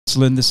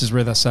This is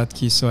Reda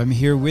Sadki. So I'm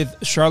here with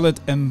Charlotte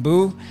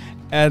Mbuh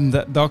and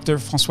Dr.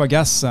 François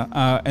Gasse.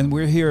 And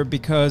we're here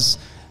because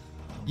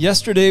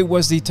yesterday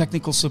was the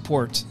technical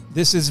support.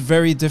 This is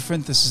very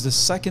different. This is the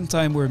second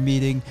time we're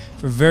meeting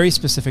for a very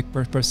specific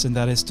purpose, and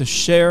that is to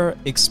share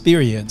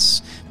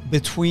experience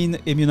between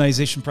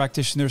immunization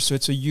practitioners. So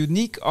it's a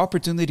unique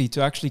opportunity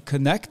to actually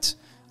connect,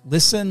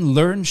 listen,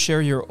 learn,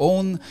 share your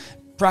own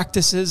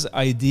practices,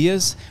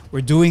 ideas.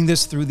 We're doing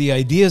this through the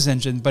Ideas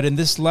Engine, but in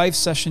this live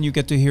session, you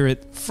get to hear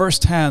it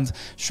firsthand.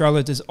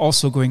 Charlotte is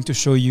also going to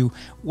show you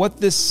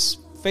what this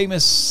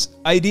famous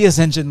Ideas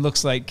Engine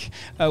looks like,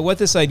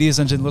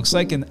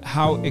 and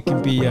how it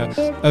can be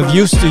of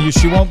use to you.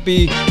 She won't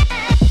be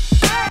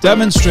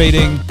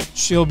demonstrating.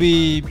 She'll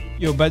be,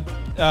 but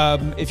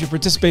if you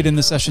participate in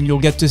the session, you'll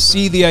get to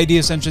see the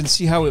Ideas Engine,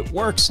 see how it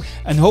works,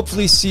 and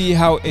hopefully see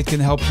how it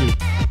can help you.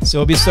 So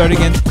we'll be starting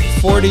in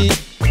 40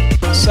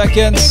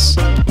 seconds.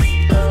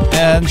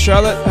 And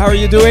Charlotte, how are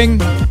you doing?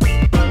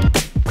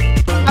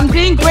 I'm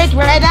doing great,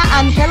 Reda,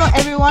 and hello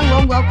everyone,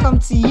 warm welcome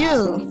to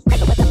you.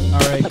 All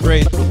right,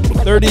 great.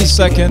 30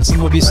 seconds and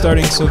we'll be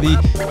starting. So the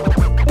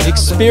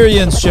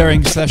experience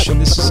sharing session,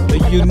 this is a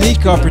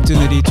unique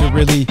opportunity to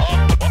really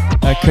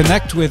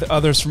connect with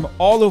others from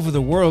all over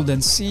the world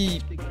and see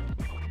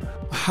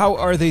how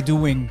are they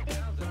doing,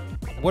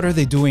 what are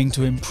they doing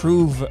to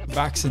improve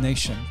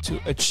vaccination, to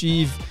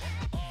achieve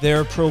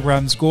their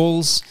program's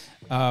goals.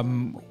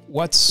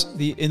 What's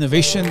the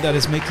innovation that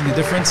is making a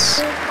difference?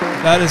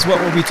 That is what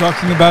we'll be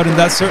talking about, and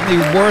that's certainly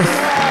worth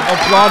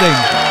applauding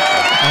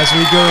as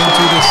we go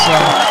into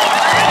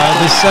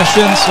this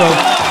session. So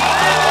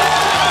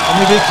let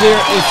me be clear,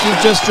 if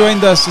you've just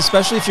joined us,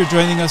 especially if you're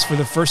joining us for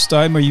the first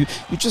time, or you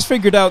just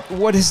figured out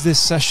what is this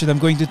session, I'm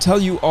going to tell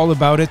you all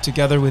about it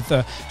together with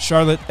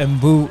Charlotte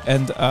Mbuh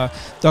and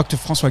Dr.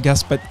 François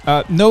Gasse. But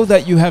know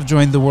that you have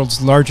joined the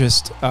world's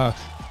largest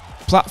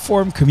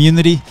platform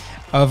community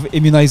of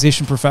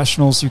immunization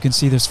professionals. You can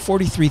see there's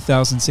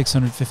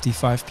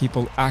 43,655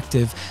 people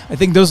active. I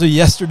think those are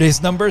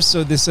yesterday's numbers,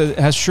 so this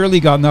has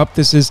surely gone up.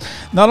 This is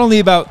not only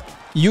about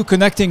you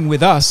connecting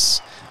with us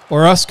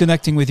or us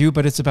connecting with you,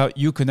 but it's about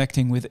you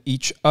connecting with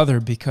each other,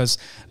 because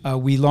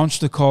we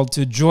launched a call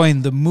to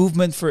join the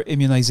movement for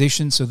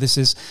immunization. So this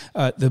is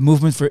the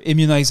movement for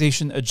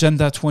Immunization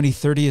Agenda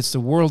 2030. It's the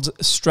world's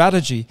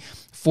strategy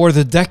for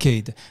the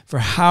decade for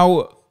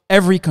how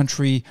every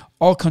country,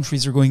 all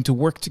countries are going to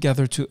work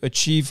together to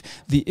achieve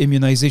the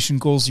immunization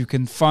goals. You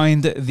can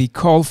find the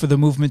call for the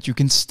movement. You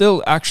can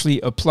still actually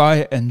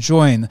apply and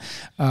join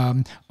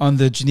on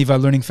the Geneva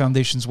Learning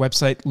Foundation's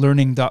website,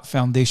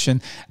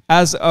 learning.foundation.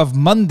 As of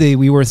Monday,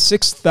 we were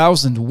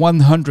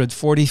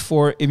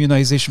 6,144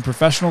 immunization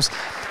professionals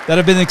that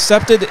have been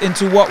accepted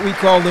into what we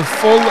call the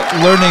Full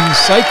Learning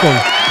Cycle.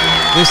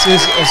 This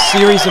is a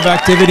series of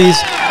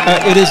activities.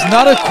 It is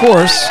not a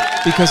course,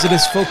 because it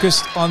is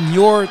focused on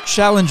your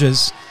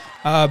challenges.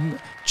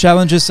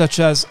 Challenges such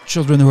as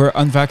children who are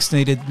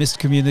unvaccinated, missed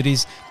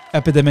communities,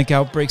 epidemic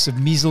outbreaks of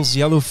measles,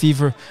 yellow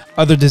fever,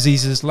 other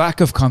diseases,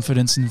 lack of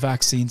confidence in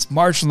vaccines,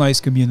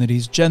 marginalized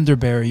communities, gender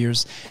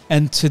barriers.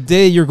 And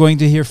today you're going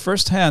to hear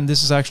firsthand,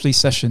 this is actually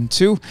session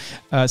 2.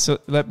 So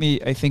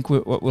I think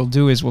what we'll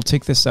do is we'll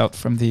take this out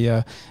from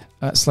the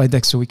slide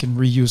deck so we can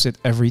reuse it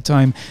every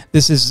time.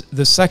 This is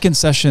the second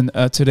session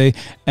today,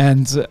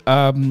 and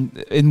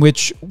in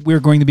which we're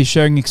going to be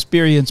sharing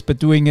experience, but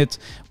doing it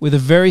with a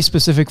very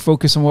specific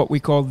focus on what we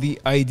call the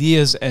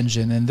Ideas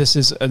Engine. And this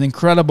is an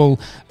incredible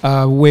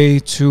way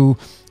to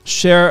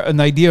share an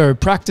idea or a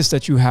practice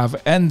that you have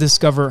and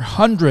discover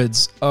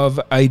hundreds of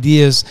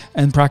ideas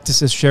and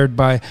practices shared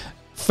by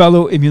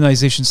fellow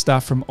immunization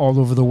staff from all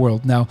over the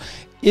world. Now,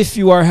 if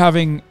you are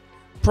having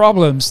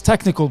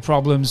technical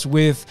problems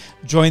with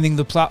joining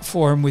the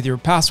platform, with your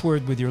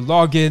password, with your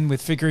login,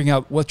 with figuring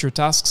out what your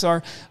tasks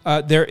are,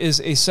 there is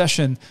a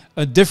session,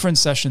 a different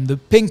session, the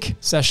pink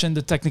session,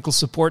 the technical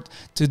support.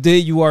 Today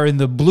you are in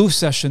the blue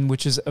session,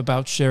 which is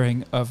about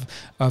sharing of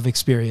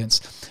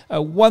experience.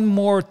 One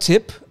more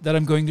tip that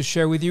I'm going to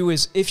share with you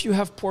is if you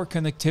have poor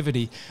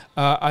connectivity,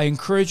 I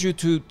encourage you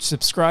to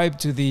subscribe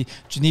to the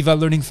Geneva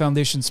Learning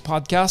Foundation's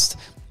podcast.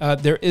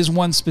 There is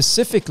one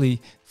specifically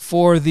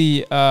for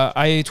the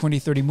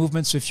IA2030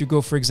 movement. So if you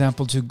go, for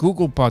example, to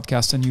Google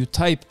Podcast and you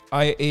type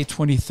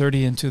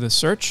IA2030 into the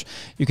search,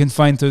 you can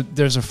find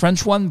there's a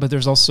French one, but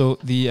there's also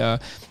the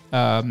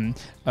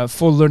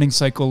Full Learning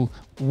Cycle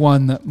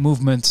 1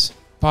 movement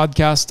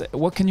podcast.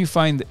 What can you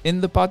find in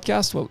the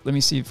podcast? Well, let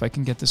me see if I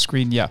can get the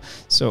screen. Yeah.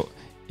 So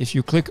if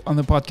you click on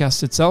the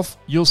podcast itself,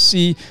 you'll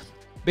see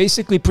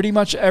basically pretty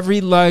much every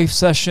live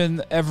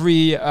session,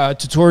 every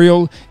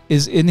tutorial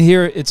is in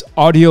here. It's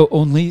audio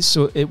only,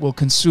 so it will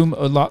consume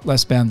a lot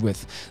less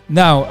bandwidth.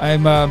 Now,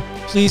 I'm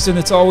pleased, and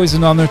it's always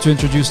an honor to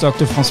introduce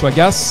Dr. François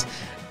Gasse,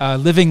 a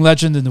living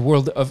legend in the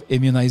world of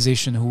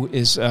immunization, who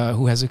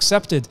has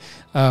accepted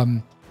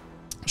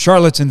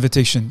Charlotte's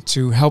invitation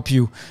to help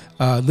you,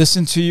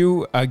 listen to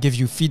you, give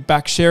you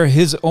feedback, share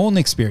his own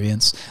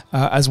experience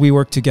as we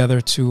work together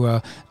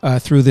to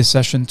through this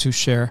session to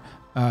share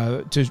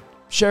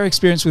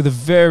experience with a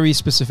very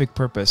specific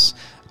purpose.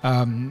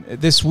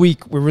 This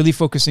week, we're really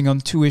focusing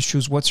on two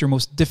issues. What's your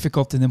most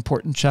difficult and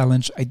important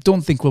challenge? I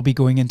don't think we'll be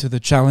going into the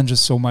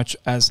challenges so much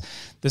as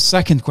the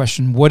second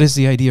question, what is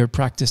the idea or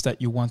practice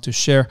that you want to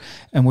share?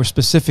 And we're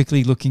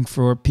specifically looking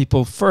for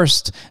people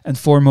first and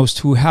foremost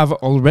who have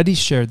already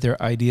shared their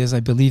ideas. I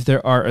believe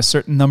there are a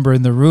certain number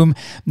in the room.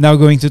 Now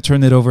going to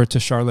turn it over to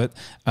Charlotte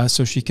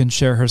so she can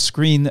share her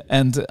screen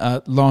and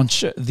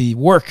launch the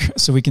work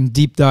so we can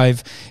deep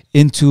dive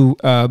into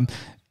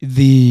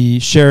the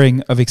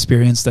sharing of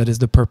experience that is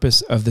the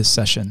purpose of this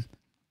session.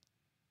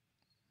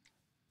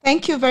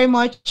 Thank you very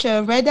much,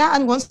 Reda.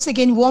 And once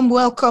again, warm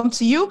welcome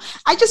to you.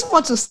 I just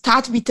want to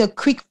start with a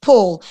quick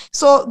poll.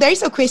 So there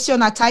is a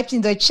question I typed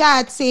in the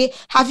chat, say,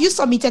 have you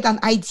submitted an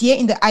idea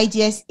in the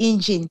IDS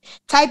engine?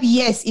 Type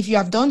yes if you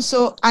have done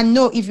so and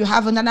no if you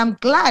haven't. And I'm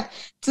glad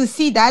to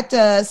see that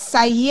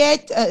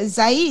Syed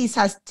Zais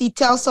has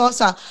tells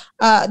us,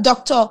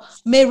 Dr.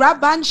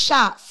 Mehraban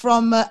Shah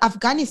from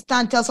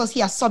Afghanistan tells us he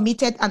has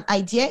submitted an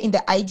idea in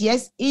the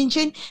IDS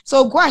engine.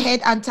 So go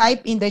ahead and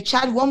type in the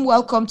chat. Warm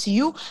welcome to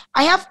you.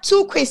 I have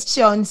two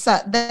questions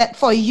that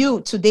for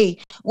you today.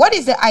 What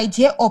is the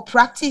idea or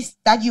practice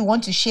that you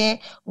want to share?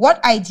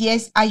 What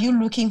ideas are you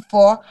looking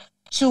for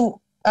to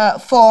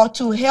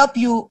help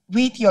you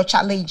with your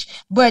challenge?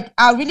 But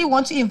I really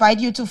want to invite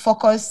you to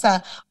focus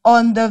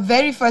on the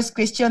very first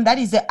question, that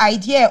is the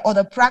idea or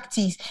the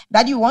practice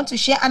that you want to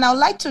share. And I would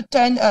like to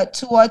turn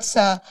towards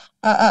Dr.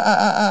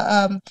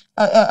 I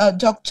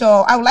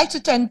would like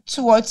to turn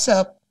towards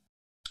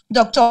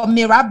Dr.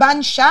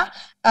 Mehraban Shah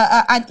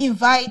and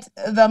invite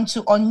them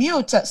to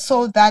unmute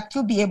so that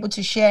you'll be able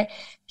to share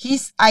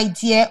his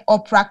idea or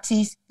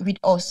practice with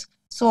us.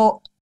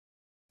 So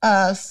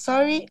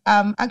sorry,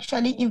 I'm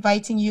actually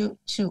inviting you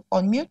to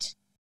unmute.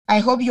 I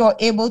hope you're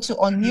able to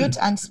unmute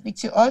and speak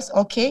to us.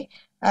 Okay,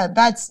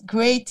 that's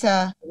great.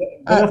 Good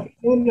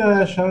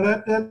afternoon,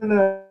 Charlotte and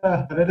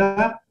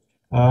Reda.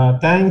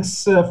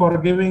 Thanks for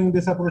giving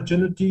this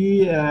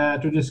opportunity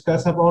to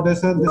discuss about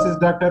this. This is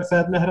Dr.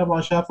 Syed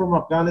Mehraban Shah from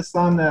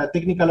Afghanistan,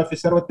 Technical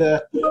Officer with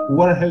the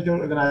World Health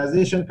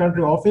Organization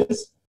Country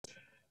Office.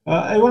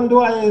 Even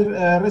though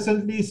I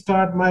recently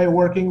started my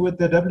working with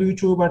the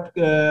WHO, but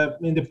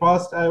in the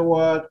past I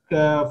worked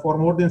for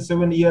more than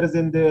 7 years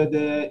in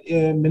the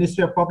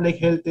Ministry of Public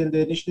Health in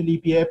the National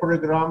EPA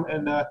program,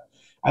 and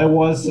I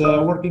was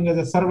working as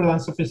a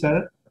surveillance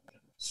officer.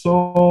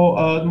 So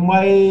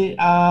my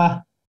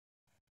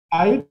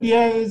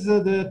idea is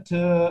that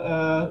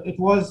it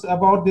was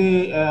about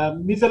the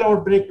measles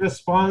outbreak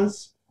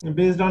response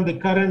based on the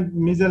current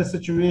measles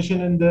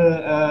situation in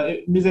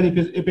the measles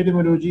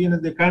epidemiology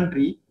in the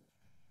country.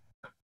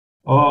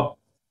 Are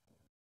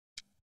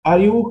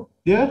you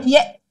there?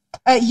 Yeah.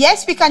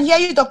 Yes, we can hear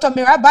you, Dr.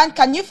 Mehraban.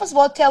 Can you first of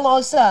all tell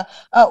us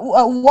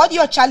what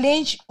your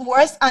challenge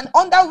was and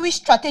under which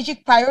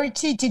strategic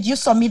priority did you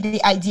submit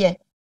the idea?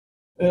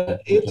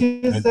 It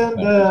is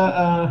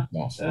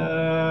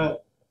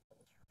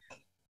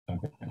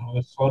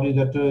sorry,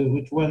 that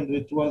which one?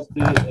 It was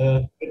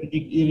the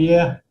strategic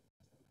area.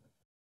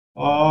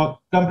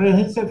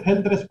 Comprehensive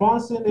health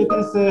response, and it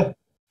is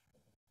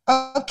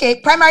okay,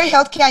 primary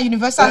healthcare and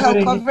universal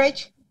health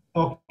coverage.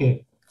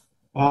 Okay,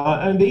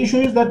 and the issue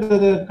is that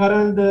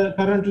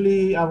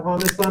currently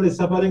Afghanistan is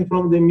suffering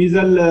from the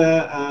measles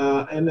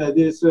and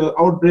these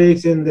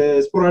outbreaks, and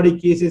the sporadic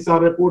cases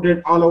are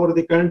reported all over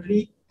the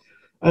country.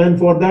 And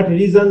for that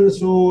reason,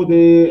 so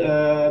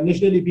the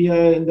National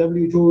EPA and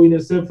WHO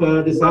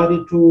UNICEF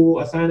decided to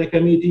assign a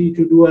committee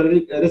to do a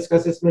risk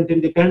assessment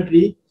in the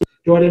country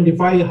to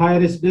identify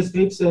high-risk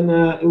districts, and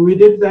we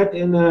did that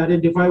and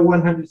identify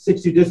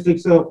 160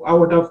 districts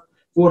out of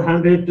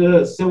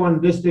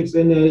 407 districts,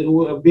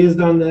 and based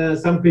on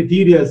some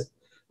criteria.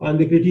 And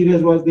the criteria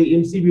was the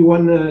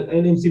MCB1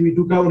 and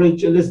MCB2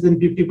 coverage less than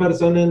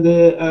 50%, and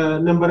the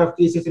number of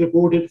cases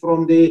reported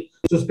from the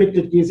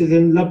suspected cases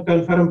and lab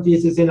confirmed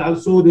cases, and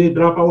also the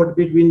dropout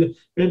between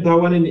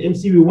Penta1 and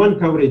MCB1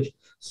 coverage.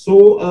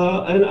 So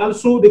and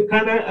also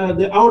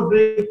the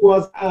outbreak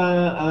was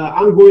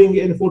ongoing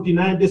in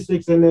 49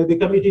 districts, and the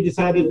committee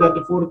decided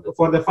that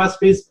for the first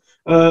phase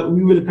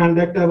we will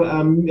conduct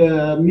a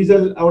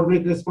measles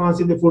outbreak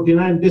response in the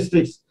 49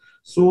 districts.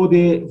 So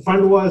the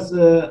fund was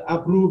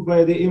approved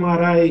by the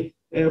MRI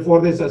for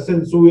this.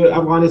 Since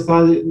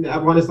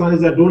Afghanistan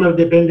is a donor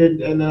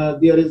dependent, and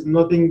there is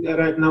nothing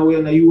right now,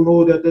 and you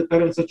know that the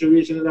current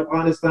situation in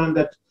Afghanistan,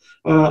 that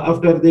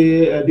after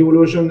the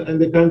devolution in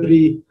the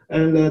country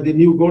and the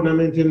new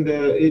government, and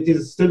it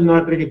is still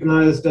not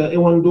recognized,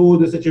 even though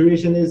the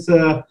situation is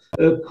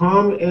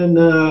calm, and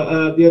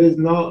there is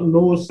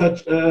no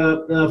such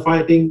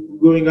fighting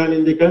going on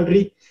in the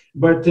country.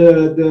 But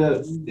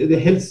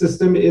the health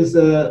system is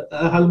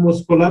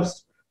almost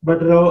collapsed.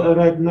 But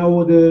right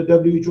now, the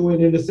WHO and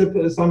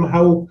UNICEF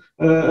somehow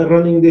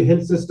running the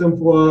health system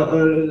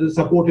for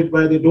supported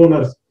by the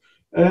donors.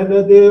 And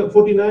the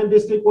 49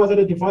 district was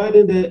identified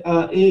in the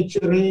age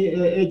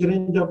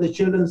range of the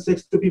children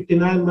 6 to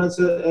 59 months,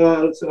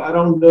 so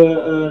around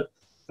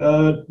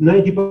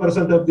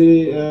 90% of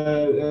the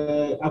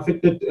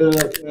affected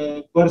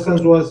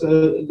persons was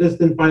less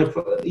than 5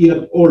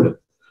 years old.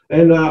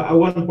 And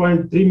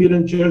 1.3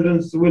 million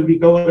children will be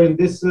covered in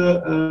this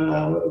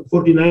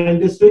 49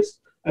 districts.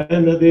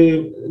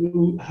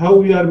 And how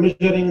we are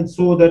measuring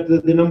so that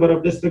the number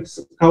of districts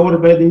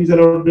covered by the measles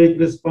outbreak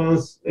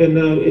response, and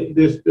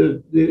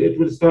it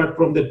will start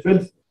from the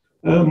 12th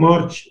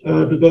March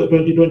to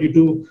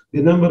 2022.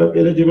 The number of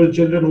eligible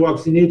children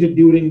vaccinated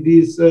during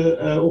this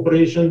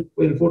operation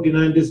in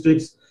 49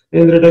 districts,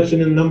 and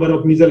reduction in number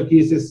of measles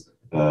cases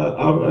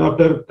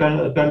after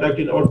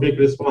conducting outbreak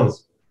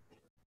response.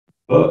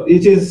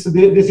 This is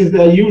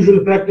the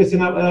usual practice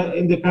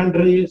in the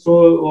country.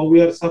 So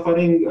we are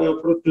suffering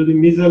to the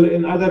measles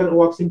and other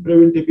vaccine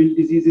preventable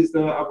diseases.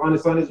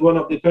 Afghanistan is one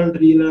of the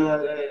country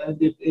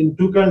in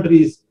 2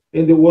 countries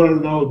in the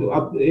world now,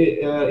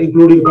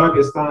 including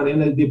Pakistan,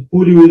 and the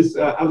polio is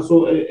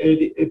also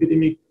an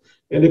epidemic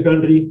in the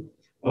country.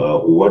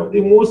 What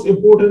the most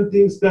important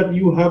things that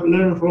you have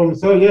learned from?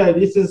 So yeah,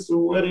 this is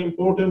very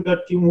important,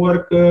 that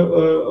teamwork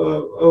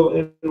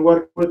and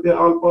work with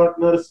all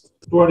partners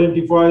to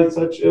identify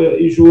such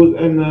issues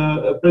and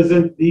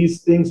present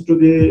these things to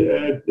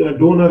the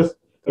donors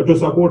to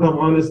support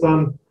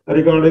Afghanistan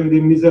regarding the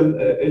measles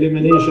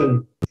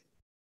elimination.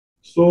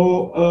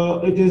 So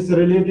it is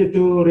related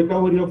to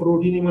recovery of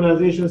routine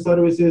immunization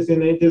services,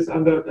 and it is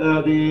under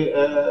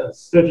the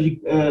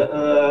strategic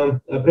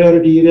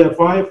priority area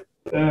 5.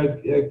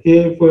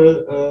 K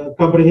for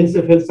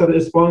comprehensive health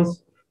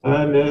response,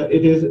 and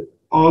it is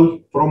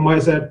all from my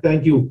side.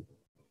 Thank you.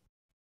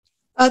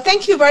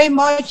 Thank you very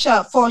much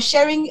for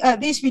sharing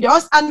this with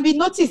us. And we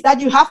noticed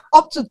that you have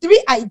up to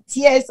 3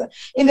 ideas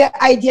in the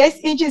ideas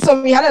engine.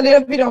 So we had a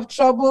little bit of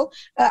trouble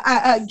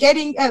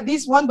getting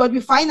this one, but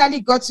we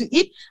finally got to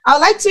it. I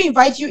would like to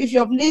invite you, if you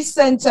have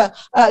listened to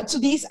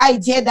this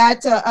idea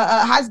that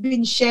has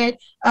been shared,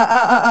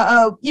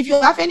 if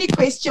you have any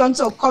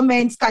questions or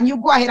comments, can you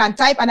go ahead and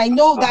type? And I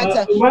know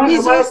that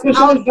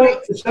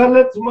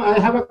Charlotte, I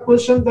have a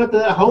question that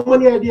how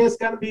many ideas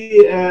can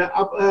be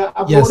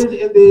uploaded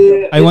in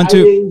the I want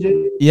to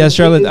yes,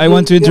 Charlotte, I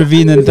want to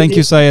intervene, and thank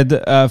you, Syed,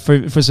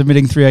 for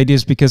submitting 3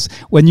 ideas, because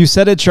when you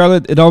said it,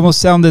 Charlotte, it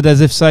almost sounded as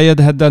if Syed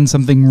had done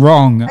something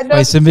wrong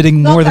by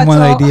submitting more than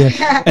one idea,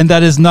 and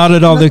that is not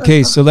at all the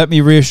case. So let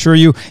me reassure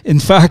you. In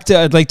fact,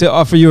 I'd like to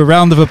offer you a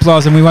round of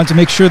applause, and we want to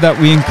make sure that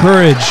we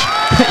encourage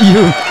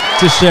you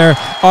to share.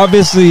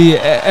 Obviously,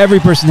 every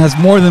person has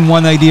more than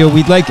one idea.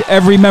 We'd like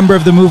every member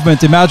of the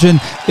movement.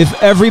 Imagine if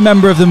every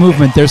member of the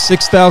movement, there's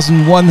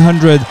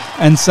 6,100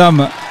 and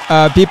some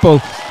people,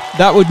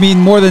 that would mean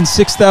more than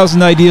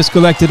 6,000 ideas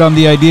collected on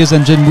the ideas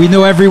engine. We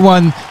know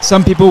everyone,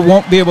 some people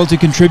won't be able to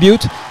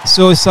contribute.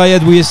 So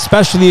Syed, we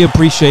especially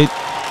appreciate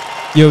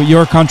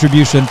your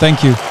contribution.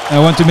 Thank you. I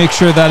want to make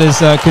sure that is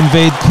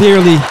conveyed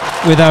clearly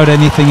without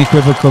anything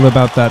equivocal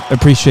about that.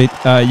 Appreciate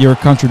your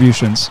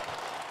contributions.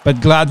 But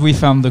glad we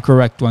found the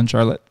correct one,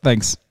 Charlotte.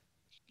 Thanks.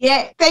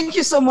 Yeah, thank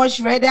you so much,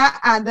 Reda.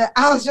 And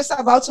I was just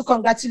about to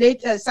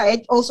congratulate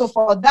Syed also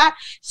for that.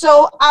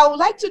 So I would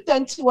like to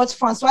turn towards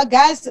François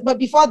Gasse. But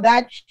before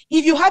that,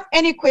 if you have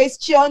any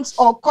questions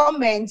or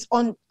comments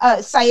on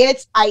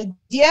Syed's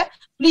idea,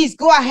 please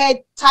go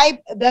ahead,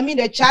 type them in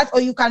the chat,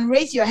 or you can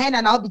raise your hand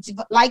and I'll be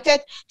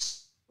delighted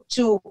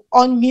to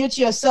unmute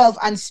yourself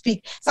and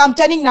speak. So I'm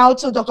turning now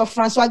to Dr.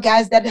 François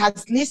Gasse that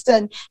has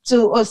listened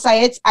to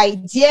Syed's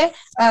idea.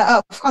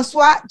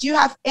 François, do you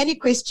have any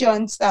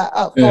questions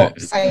for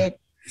Syed?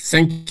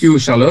 Thank you,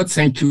 Charlotte.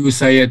 Thank you,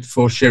 Syed,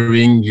 for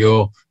sharing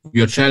your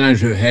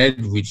challenge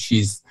ahead, which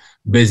is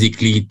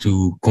basically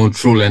to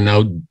control and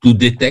to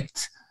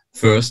detect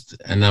first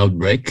an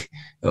outbreak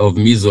of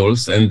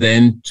measles, and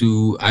then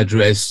to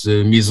address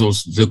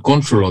measles, the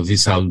control of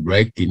this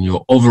outbreak in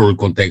your overall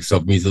context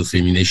of measles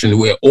elimination.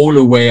 We're all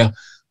aware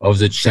of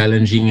the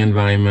challenging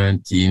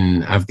environment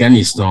in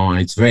Afghanistan.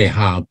 It's very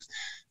hard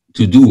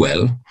to do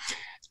well.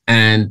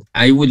 And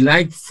I would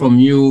like from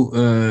you,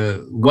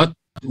 what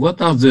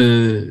are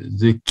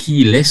the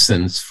key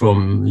lessons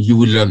from you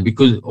will learn?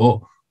 Because,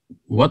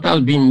 what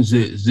have been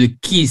the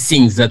key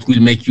things that will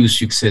make you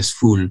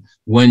successful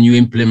when you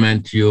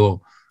implement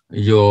your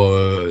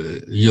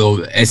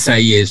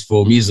SIAs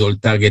for measles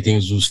targeting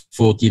those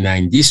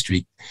 49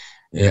 districts?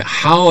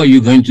 How are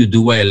you going to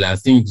do well? I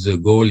think the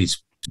goal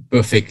is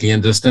perfectly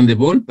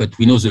understandable, but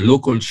we know the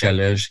local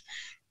challenge.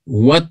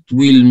 What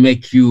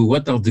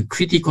are the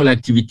critical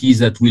activities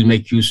that will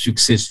make you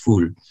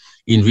successful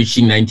in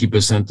reaching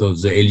 90%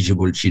 of the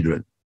eligible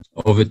children?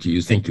 Over to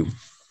you. Thank you.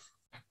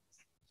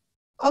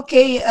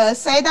 Okay,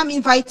 Syed, I'm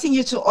inviting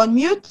you to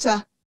unmute.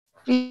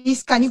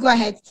 Please, can you go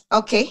ahead?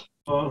 Okay.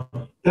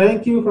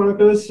 Thank you,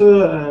 Francis.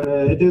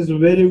 It is a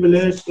very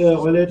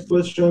valid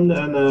question,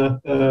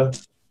 and to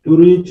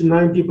reach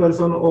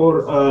 90%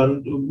 or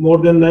more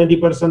than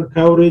 90%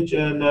 coverage,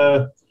 and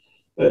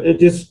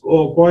it is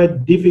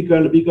quite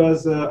difficult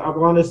because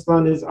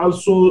Afghanistan is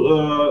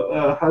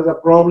also has a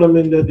problem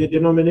in the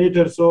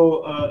denominator,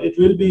 so it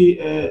will be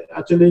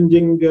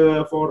challenging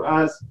for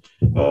us.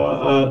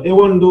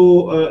 Even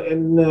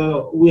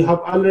though we have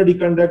already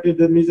conducted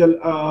the measles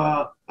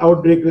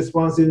outbreak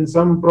response in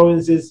some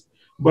provinces,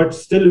 but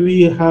still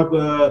we have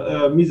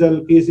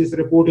measles cases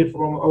reported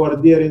from over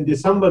there in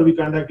December. We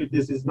conducted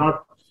this is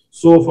not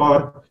so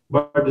far,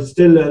 but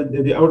still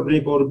the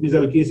outbreak or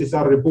measles cases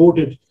are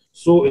reported.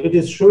 So it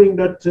is showing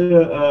that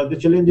the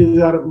challenges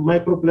are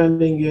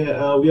micro-planning.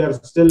 We are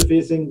still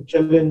facing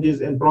challenges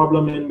and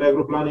problem in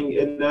micro-planning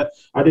and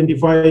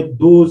identify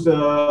those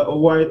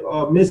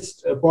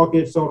missed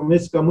pockets or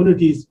missed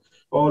communities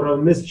or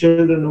missed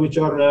children which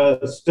are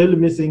still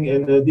missing,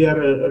 and they are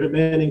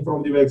remaining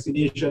from the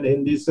vaccination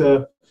in this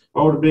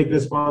outbreak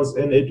response,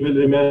 and it will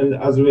remain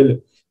as well.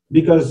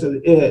 Because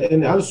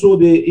and also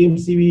the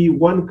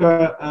MCV1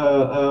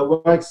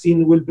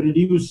 vaccine will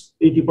produce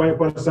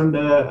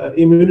 85%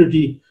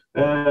 immunity,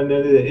 and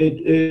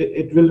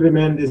it will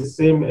remain the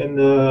same in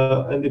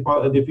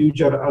the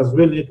future as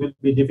well. It will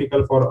be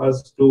difficult for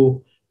us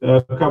to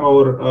come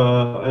over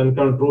and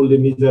control the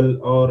measles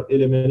or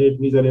eliminate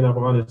measles in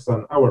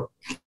Afghanistan.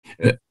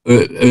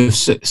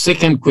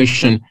 Second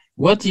question: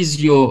 what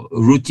is your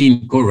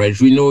routine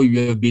coverage? We know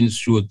you have been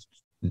through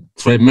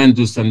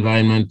tremendous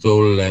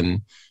environmental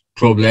and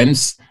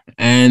problems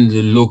and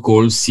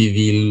local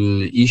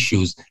civil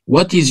issues.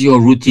 What is your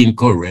routine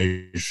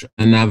coverage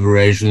on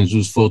average in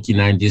those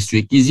 49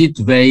 districts? Is it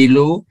very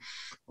low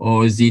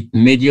or is it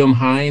medium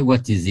high?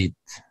 What is it?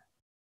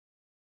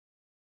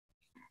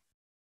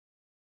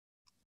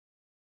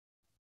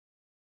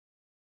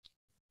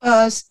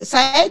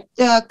 Syed,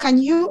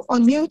 can you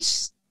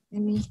unmute?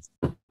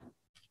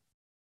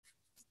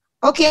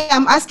 Okay,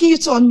 I'm asking you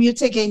to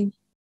unmute again.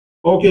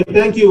 Okay,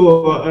 thank you.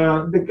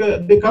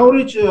 The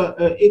coverage,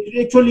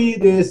 actually,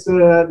 this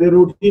the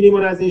routine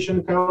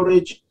immunization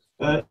coverage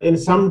in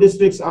some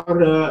districts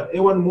are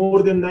even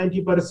more than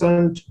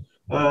 90%.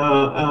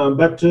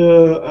 But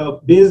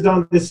based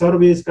on the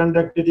surveys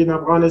conducted in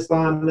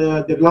Afghanistan,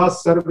 the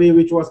last survey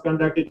which was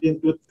conducted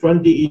in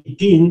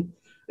 2018,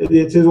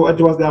 it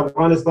was the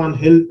Afghanistan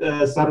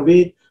Health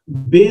Survey.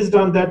 Based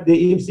on that,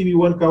 the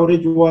MCV1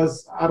 coverage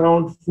was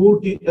around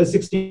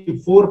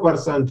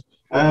 64%.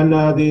 And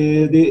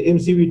the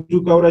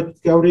MCV2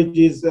 coverage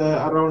is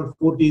around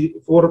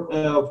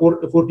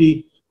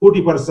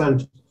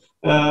 40%.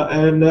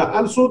 And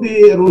also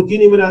the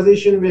routine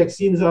immunization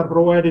vaccines are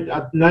provided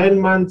at 9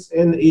 months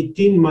and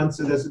 18 months.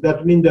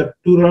 That means that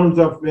 2 rounds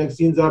of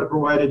vaccines are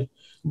provided,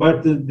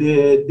 but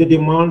the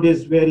demand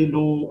is very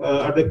low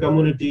at the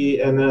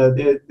community, and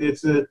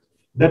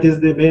that is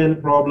the main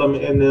problem.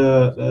 And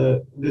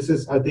this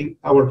is, I think,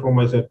 from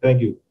myself.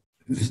 Thank you.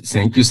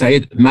 Thank you,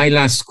 Syed. My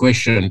last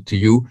question to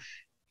you.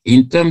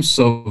 In terms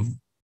of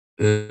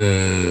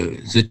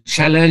the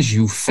challenge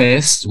you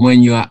face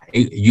when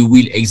you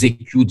will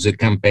execute the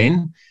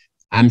campaign,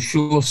 I'm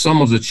sure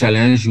some of the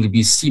challenge will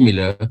be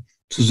similar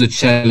to the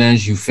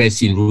challenge you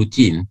face in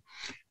routine.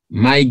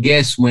 My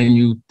guess when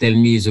you tell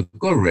me the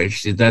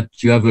coverage is that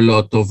you have a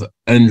lot of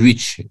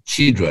unreached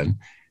children.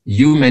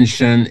 You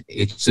mentioned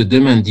it's a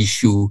demand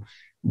issue.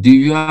 Do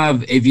you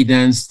have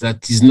evidence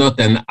that is not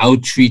an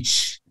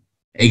outreach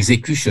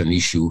execution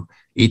issue?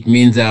 It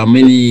means there are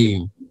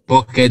many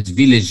pocket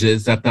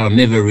villages that are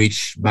never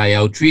reached by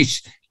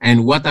outreach.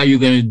 And what are you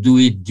going to do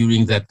it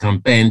during that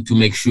campaign to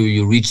make sure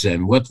you reach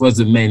them? What was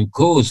the main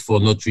cause for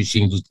not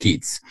reaching those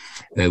kids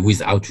with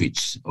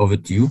outreach? Over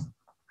to you.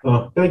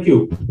 Thank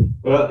you.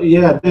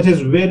 Yeah, that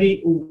is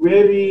very,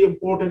 very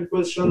important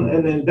question.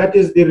 And that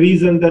is the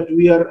reason that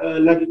we are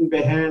lagging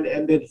behind.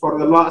 And that for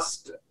the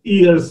last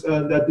years,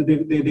 that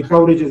the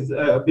coverage is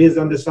based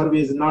on the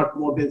survey is not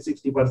more than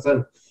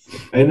 60%.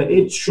 And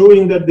it's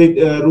showing that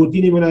the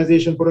routine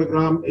immunization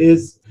program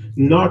is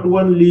not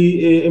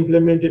only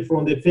implemented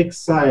from the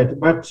fixed side,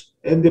 but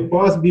in the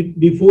past,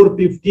 before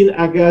 15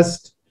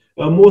 August,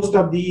 most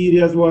of the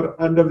areas were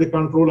under the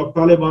control of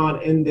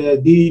Taliban, and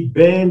they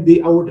banned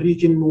the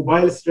outreach in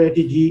mobile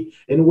strategy,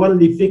 and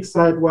only fixed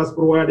site was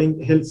providing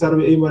health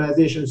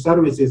immunization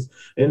services.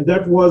 And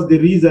that was the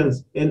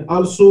reasons. And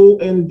also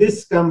in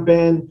this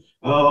campaign,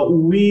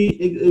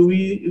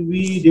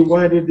 we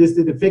divided this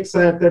to the fixed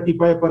site.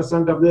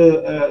 35% of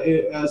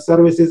the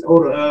services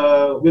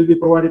will be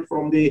provided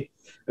from the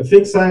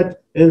fixed site,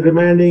 and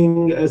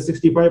remaining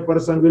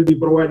 65% will be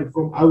provided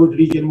from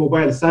outreach in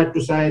mobile site to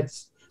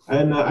sites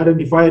and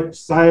identified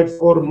sites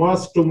or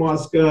mosque to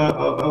mosque.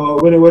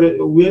 Wherever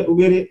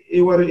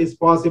is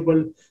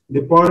possible,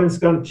 the parents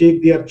can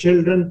take their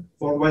children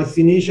for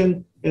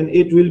vaccination, and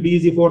it will be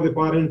easy for the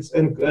parents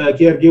and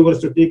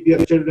caregivers to take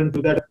their children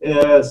to that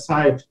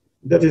site.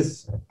 That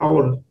is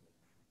our.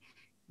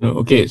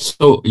 Okay,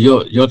 so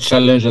your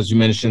challenge, as you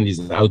mentioned,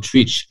 is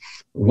outreach.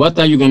 What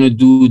are you going to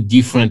do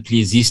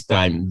differently this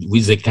time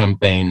with the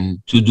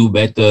campaign to do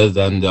better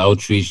than the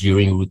outreach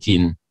during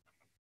routine?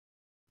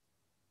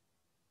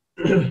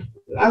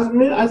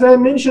 as I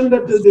mentioned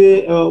that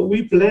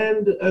we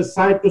planned a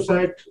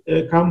site-to-site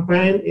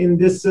campaign in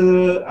this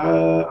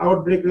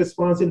outbreak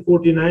response in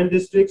 49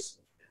 districts,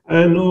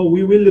 and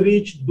we will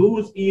reach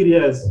those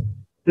areas.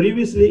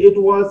 Previously, it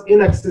was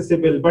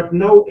inaccessible, but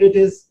now it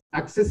is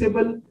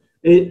accessible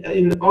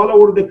in all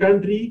over the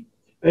country,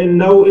 and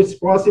now it's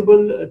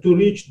possible to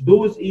reach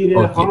those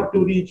areas, hard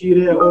to reach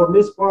area or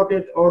missed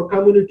pocket or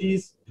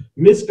communities,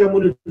 missed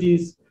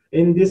communities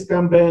in this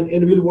campaign,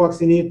 and will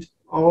vaccinate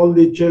all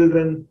the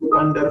children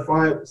under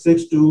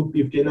 6 to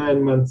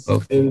 59 months.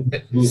 Okay.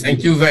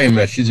 Thank you very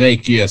much. It's very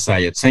clear,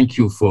 Syed. Thank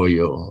you for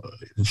your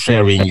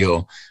sharing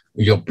your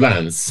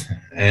plans,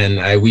 and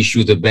I wish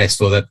you the best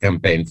for that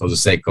campaign for the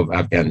sake of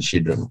Afghan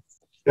children.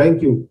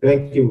 Thank you.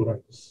 Thank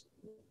you.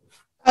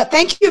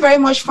 Thank you very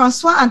much,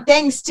 François, and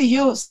thanks to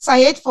you,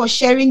 Syed, for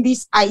sharing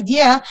this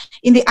idea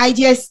in the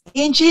Ideas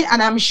Engine.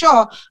 And I'm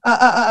sure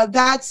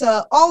that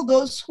all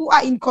those who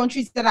are in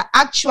countries that are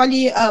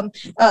actually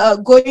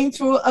going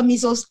through a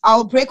measles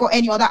outbreak or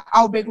any other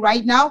outbreak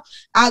right now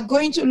are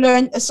going to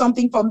learn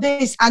something from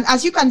this. And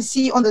as you can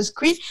see on the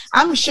screen,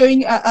 I'm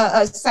showing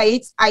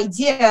Syed's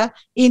idea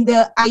in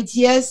the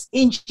Ideas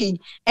Engine.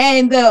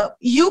 And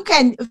you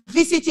can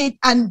visit it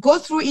and go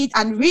through it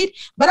and read,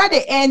 but at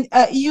the end,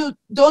 you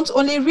don't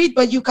only read,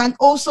 but you can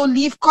also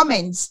leave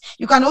comments.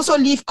 You can also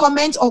leave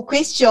comments or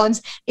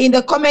questions in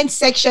the comment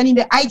section in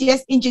the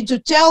Ideas Engine to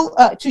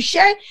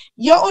share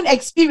your own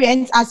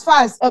experience as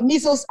far as a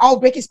measles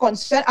outbreak is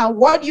concerned and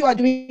what you are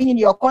doing in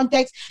your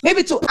context.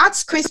 Maybe to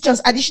ask questions,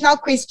 additional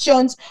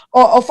questions,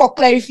 or for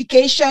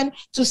clarification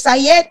to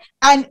Syed,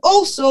 and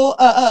also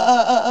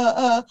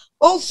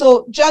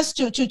just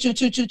to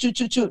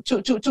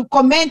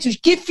comment, to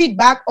give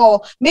feedback,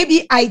 or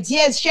maybe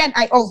ideas, share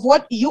of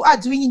what you are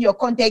doing in your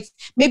context,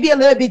 maybe a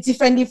little bit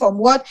differently from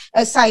what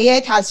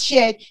Syed has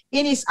shared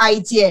in his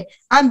idea.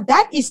 And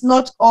that is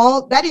not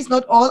all. That is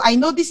not all. I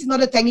know this is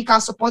not a technical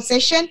support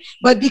session,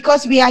 but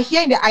because we are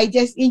here in the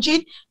Ideas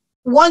Engine,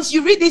 once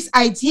you read this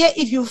idea,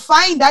 if you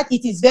find that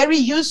it is very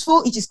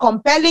useful, it is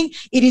compelling,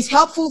 it is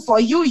helpful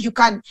for you, you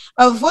can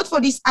vote for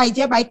this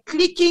idea by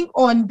clicking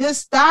on the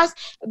stars.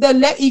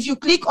 If you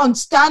click on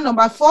star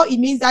number 4, it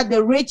means that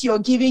the rate you're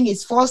giving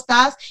is 4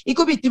 stars. It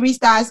could be 3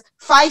 stars,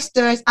 5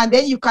 stars, and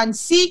then you can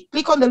see,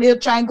 click on the little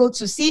triangle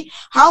to see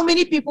how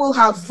many people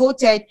have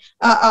voted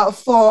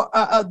for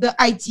the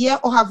idea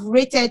or have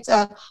rated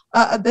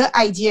the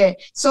idea.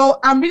 So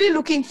I'm really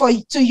looking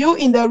to you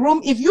in the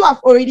room, if you have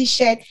already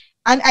shared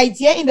an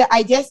idea in the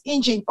Ideas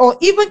Engine, or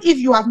even if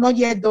you have not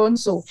yet done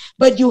so,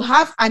 but you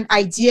have an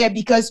idea,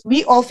 because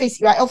we are all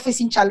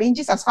facing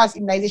challenges as far as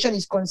immunization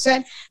is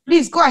concerned,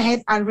 please go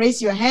ahead and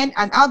raise your hand,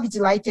 and I'll be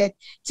delighted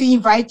to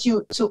invite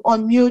you to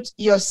unmute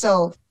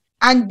yourself.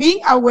 And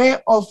being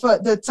aware of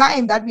the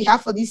time that we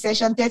have for this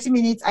session, 30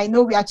 minutes, I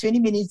know we are 20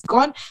 minutes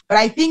gone, but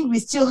I think we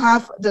still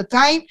have the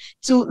time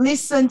to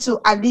listen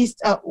to at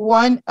least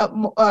one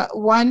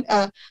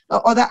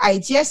other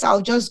idea. So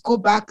I'll just go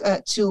back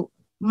to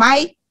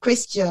my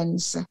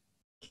questions.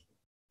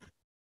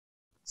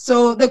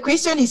 So the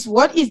question is,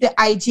 what is the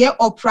idea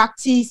or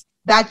practice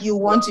that you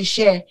want to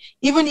share?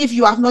 Even if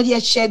you have not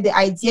yet shared the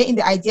idea in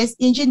the Ideas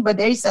Engine, but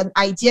there is an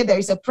idea, there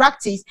is a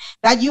practice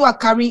that you are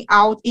carrying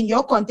out in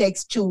your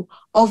context to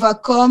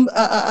overcome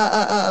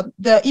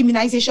the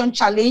immunization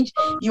challenge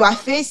you are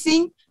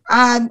facing.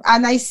 And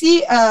I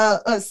see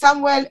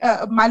Samuel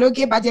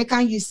Maloge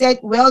Badekan, you said,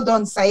 well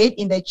done, Syed,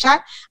 in the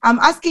chat. I'm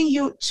asking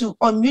you to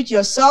unmute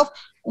yourself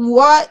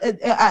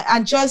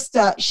and just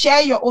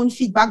share your own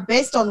feedback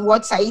based on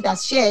what Syed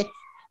has shared.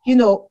 You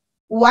know,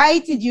 why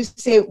did you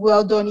say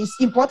well done? It's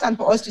important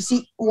for us to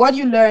see what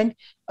you learned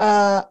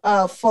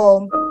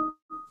from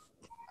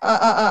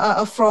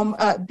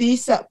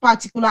this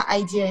particular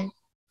idea.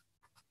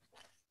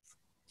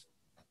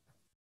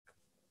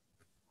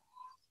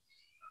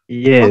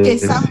 Yes. Okay,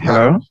 Samuel.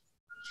 Hello.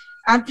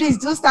 And please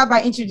do start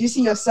by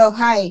introducing yourself.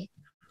 Hi.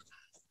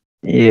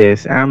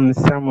 Yes, I'm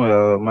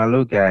Samuel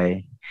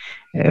Malogai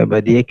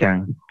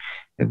Badekan.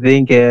 I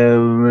think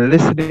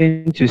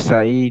listening to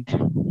Syed,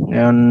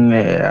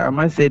 I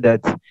must say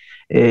that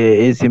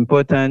it's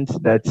important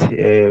that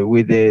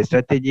with the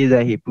strategies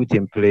that he put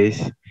in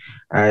place,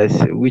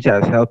 which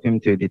has helped him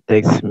to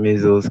detect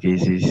measles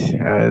cases.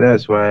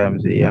 That's why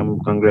I'm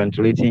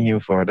congratulating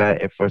him for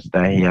that effort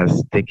that he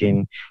has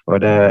taken, or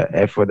the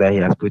effort that he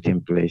has put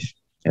in place.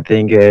 I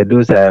think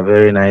those are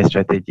very nice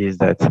strategies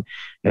that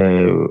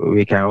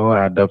we can all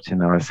adopt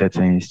in our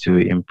settings to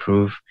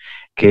improve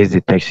case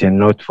detection,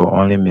 not for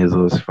only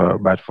measles,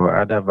 but for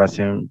other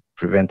vaccine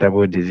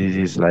preventable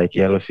diseases like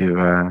yellow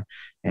fever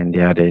and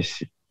the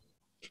others.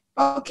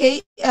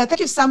 Okay,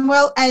 thank you,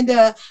 Samuel.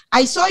 And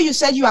I saw you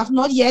said you have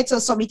not yet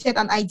submitted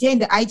an idea in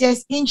the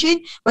Ideas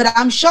Engine, but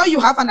I'm sure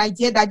you have an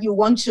idea that you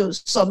want to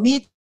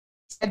submit.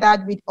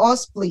 That with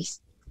us,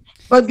 please.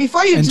 But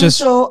before you do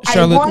so,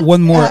 Charlotte, I want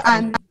one more.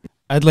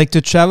 I'd like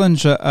to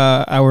challenge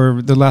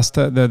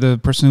the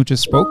person who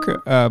just spoke.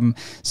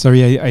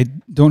 Sorry, I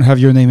don't have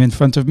your name in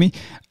front of me.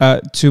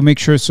 To make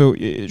sure, so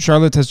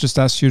Charlotte has just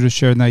asked you to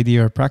share an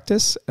idea or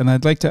practice, and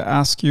I'd like to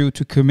ask you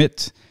to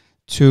commit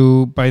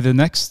by the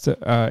next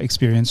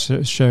experience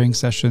sharing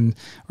session,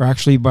 or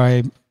actually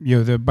by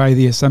by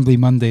the Assembly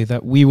Monday,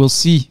 that we will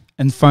see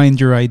and find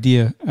your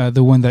idea,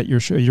 the one that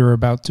you're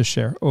about to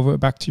share.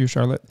 Back to you,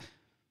 Charlotte.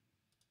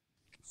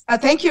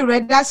 Thank you,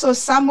 Reda. So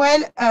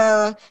Samuel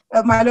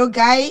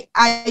Malogai,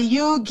 are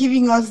you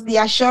giving us the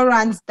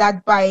assurance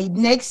that by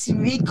next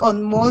week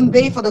on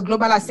Monday for the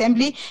Global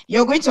Assembly,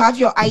 you're going to have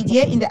your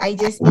idea in the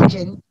Ideas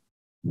Engine?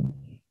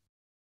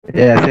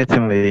 Yeah,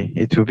 certainly.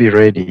 It will be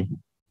ready.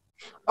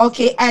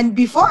 Okay, and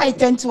before I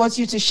turn towards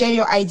you to share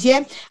your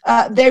idea,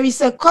 there is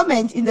a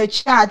comment in the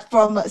chat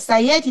from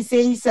Syed. He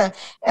says,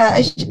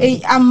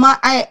 am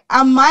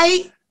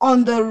I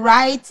on the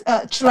right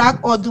track,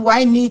 or do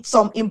I need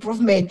some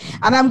improvement?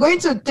 And I'm going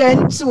to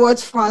turn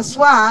towards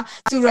François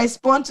to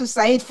respond to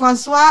Syed.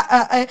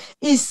 François,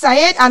 is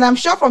Syed, and I'm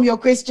sure from your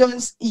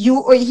questions, he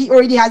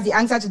already has the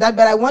answer to that,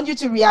 but I want you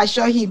to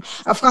reassure him.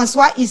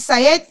 François, is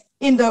Syed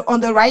on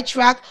the right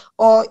track,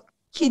 or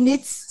he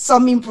needs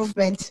some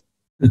improvement?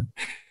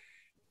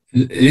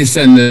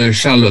 Listen,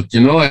 Charlotte,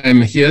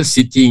 I'm here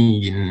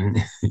sitting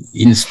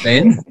in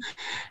Spain.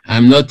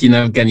 I'm not in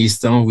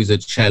Afghanistan with a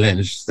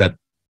challenge that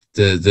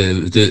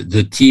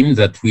the team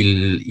that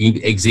will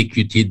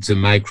execute the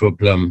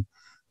microplum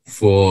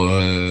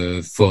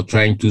for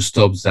trying to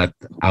stop that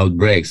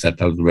outbreak,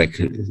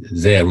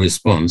 their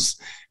response.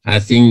 I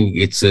think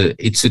it's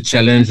a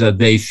challenge that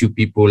very few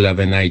people have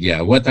an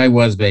idea. What I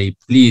was very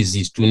pleased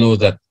is to know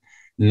that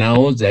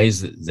now there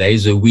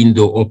is a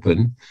window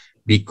open,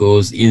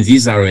 because in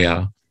this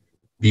area,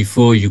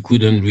 before you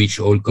couldn't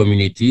reach all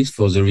communities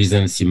for the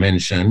reasons he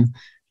mentioned,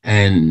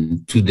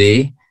 and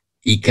today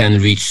he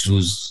can reach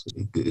those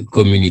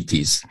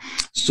communities.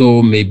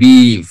 So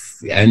maybe,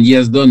 and he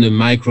has done a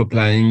micro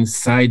planning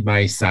side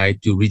by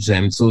side to reach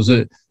them. So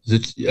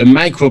a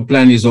micro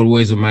plan is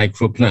always a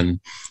micro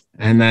plan.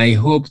 And I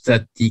hope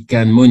that he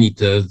can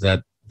monitor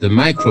that the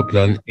micro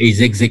plan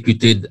is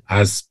executed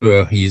as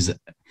per his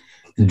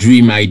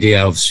dream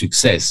idea of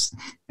success.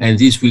 And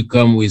this will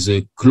come with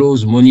a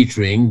close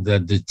monitoring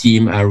that the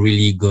team are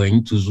really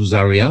going to those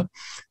areas,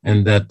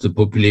 and that the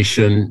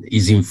population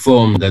is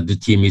informed that the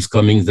team is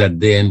coming that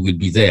day and will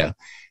be there.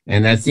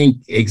 And I think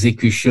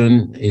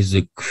execution is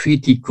a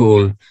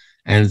critical,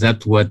 and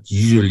that's what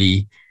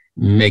usually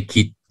make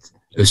it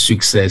a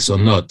success or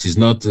not. It's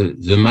not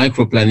the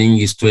micro planning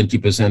is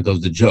 20%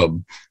 of the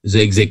job.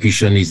 The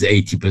execution is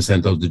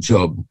 80% of the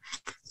job.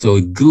 So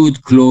a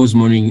good close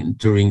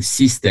monitoring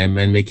system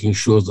and making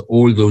sure that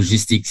all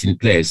logistics in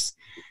place,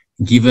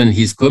 given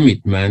his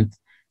commitment,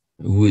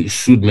 we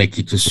should make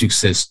it a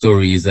success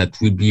story that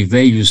will be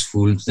very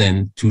useful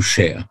then to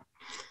share.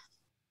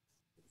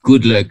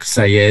 Good luck,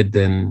 Syed,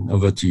 and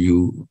over to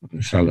you,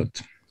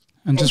 Charlotte.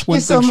 And just one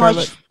thing,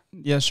 Charlotte.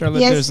 Yeah,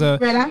 Charlotte. Yes,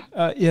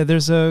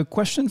 there's a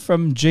question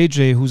from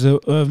JJ, who's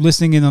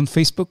listening in on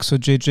Facebook. So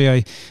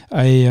JJ,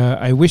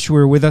 I wish you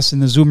were with us in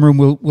the Zoom room.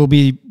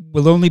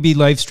 We'll only be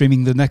live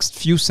streaming the next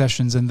few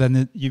sessions, and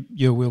then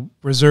you will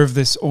reserve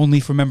this only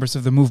for members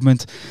of the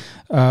movement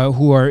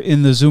who are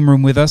in the Zoom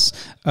room with us.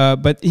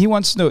 But he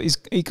wants to know,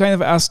 he kind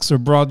of asks a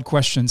broad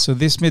question, so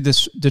this may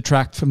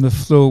detract from the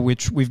flow,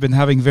 which we've been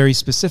having very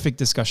specific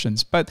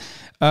discussions. But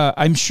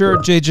I'm sure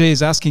JJ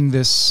is asking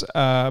this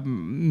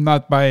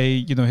not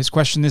by, his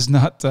question is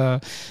not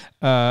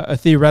a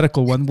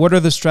theoretical one. What are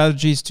the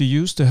strategies to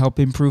use to help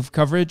improve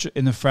coverage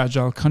in a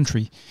fragile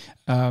country?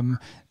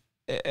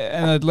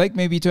 And I'd like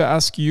maybe to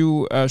ask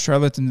you,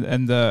 Charlotte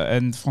and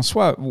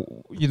François,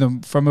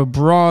 from a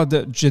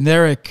broad,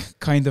 generic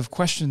kind of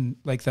question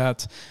like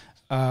that,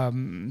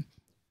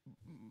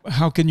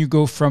 how can you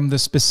go from the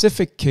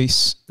specific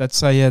case that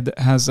Syed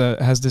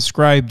has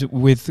described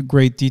with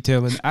great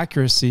detail and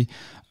accuracy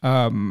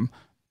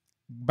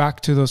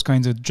back to those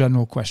kinds of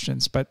general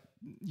questions? But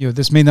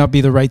this may not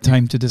be the right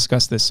time to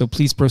discuss this, so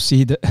please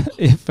proceed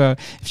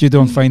if you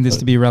don't find this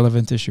to be a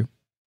relevant issue.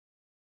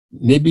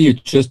 Maybe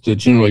it's just a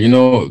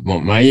general,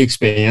 my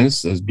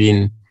experience has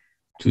been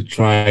to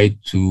try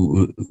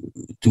to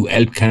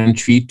help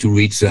country to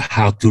reach the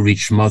hard to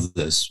reach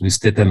mothers with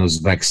tetanus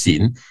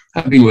vaccine.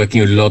 I've been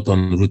working a lot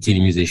on routine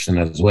immunization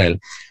as well.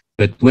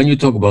 But when you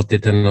talk about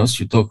tetanus,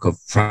 you talk of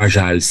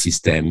fragile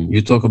system.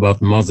 You talk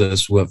about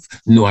mothers who have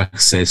no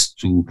access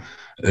to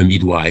a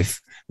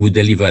midwife, who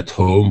deliver at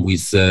home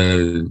with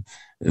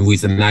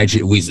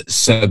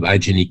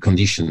sub-hygienic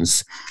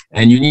conditions.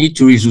 And you need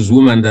to reach those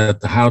women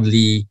that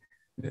hardly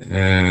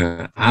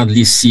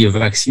see a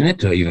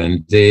vaccinator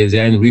even.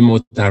 They're in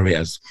remote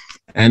areas.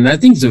 And I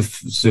think the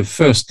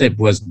first step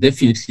was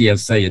definitely,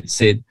 as Syed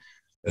said,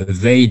 a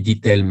very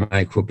detailed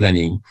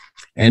micro-planning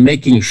and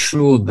making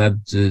sure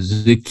that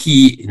the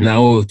key,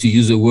 now to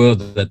use a word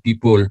that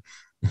people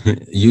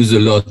use a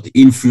lot,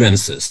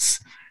 influences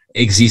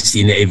exist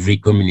in every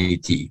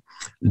community.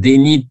 They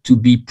need to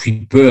be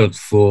prepared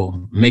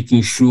for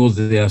making sure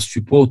that they are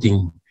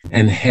supporting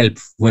and help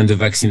when the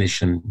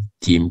vaccination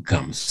team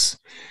comes.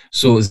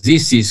 So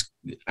this is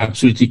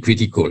absolutely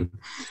critical.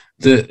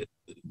 The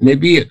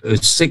maybe a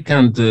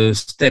second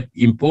step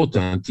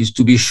important is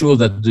to be sure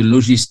that the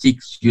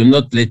logistics, you're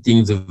not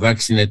letting the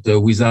vaccinator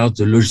without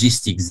the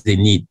logistics they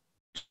need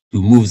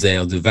to move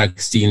there, the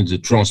vaccine, the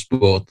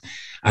transport,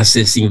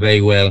 assessing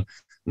very well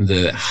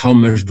how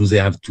much do they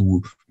have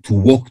to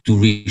walk to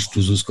reach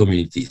to those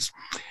communities.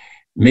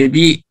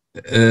 Maybe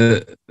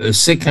a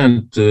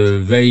second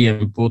very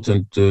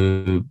important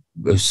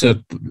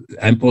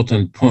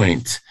important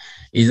point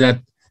is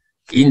that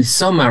in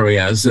some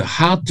areas,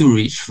 hard to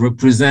reach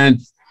represent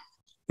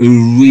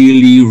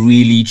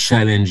really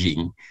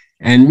challenging.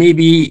 And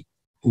maybe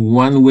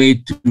one way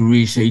to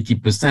reach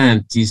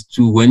 80% is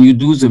to, when you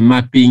do the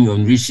mapping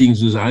on reaching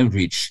those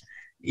outreach,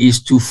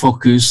 is to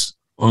focus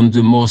on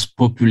the most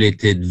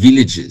populated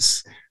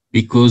villages,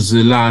 because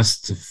the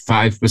last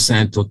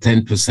 5% or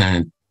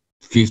 10%,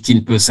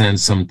 15%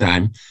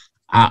 sometimes,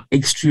 are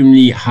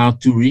extremely hard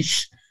to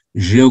reach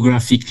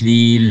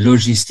geographically,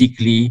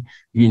 logistically.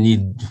 You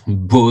need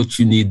boat,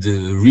 you need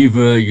the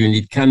river, you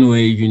need canoe,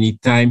 you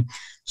need time.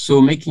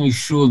 So making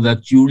sure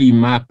that you really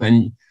map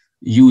and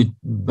you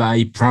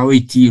by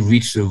priority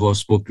reach the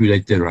most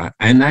populated area.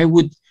 And I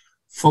would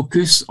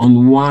focus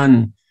on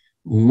one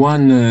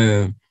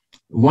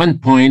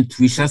point,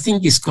 which I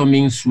think is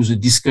coming through the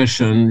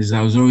discussion that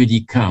has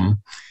already come,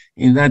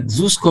 in that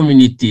those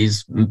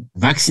communities,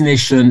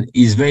 vaccination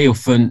is very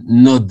often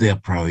not their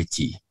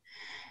priority.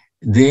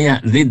 They're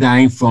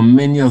dying from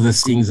many other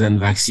things than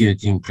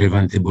vaccinating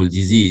preventable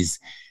disease.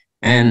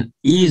 And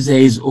if there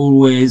is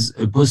always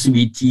a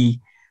possibility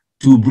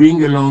to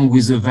bring along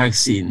with the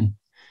vaccine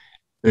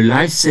a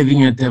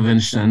life-saving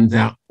intervention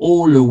they're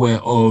all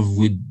aware of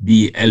would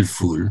be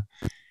helpful,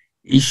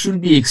 it should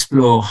be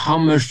explored how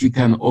much you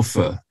can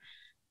offer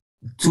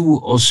 2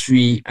 or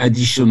 3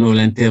 additional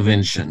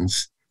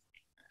interventions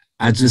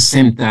at the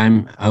same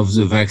time of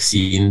the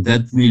vaccine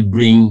that will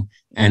bring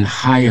and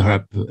higher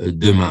up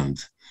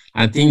demand.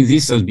 I think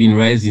this has been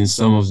raised in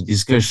some of the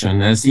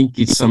discussion. I think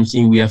it's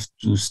something we have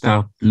to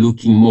start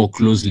looking more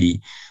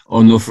closely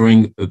on,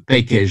 offering a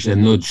package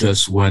and not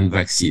just one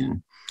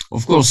vaccine.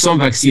 Of course, some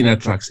vaccine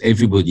attracts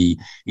everybody.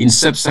 In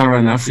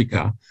sub-Saharan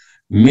Africa,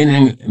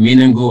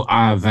 meningo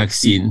R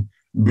vaccine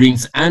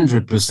brings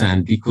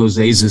 100% because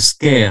there is a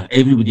scare.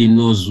 Everybody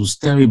knows those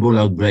terrible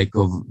outbreak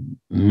of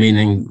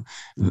meningitis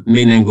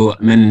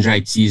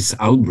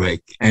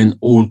outbreak, and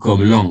all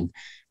come along.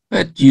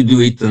 But you do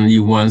it only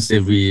once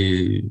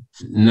every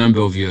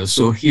number of years.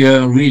 So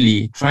here,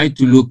 really try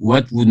to look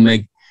what would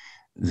make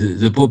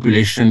the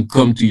population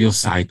come to your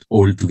site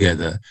all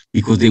together,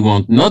 because they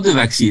want not the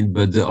vaccine,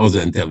 but the other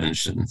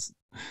interventions.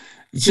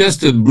 It's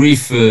just a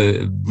brief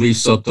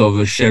sort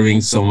of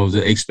sharing some of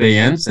the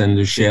experience and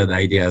the shared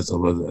ideas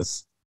of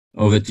others.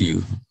 Over to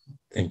you.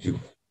 Thank you.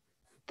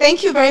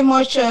 Thank you very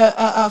much,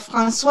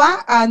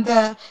 François. And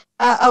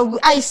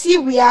I see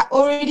we are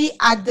already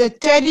at the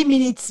 30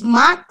 minutes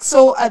mark.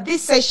 So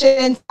these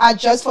sessions are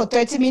just for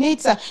 30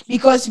 minutes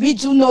because we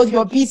do know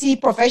you're busy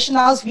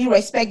professionals. We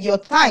respect your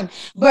time.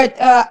 But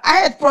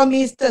I had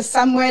promised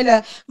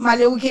Samuel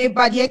Maleuke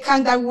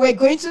Badiekan that we're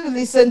going to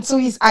listen to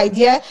his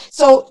idea.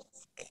 So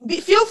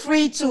feel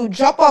free to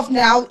drop off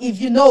now if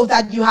you know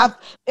that you have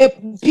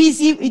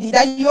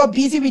you're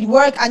busy with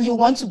work and you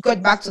want to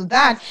get back to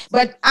that.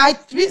 But I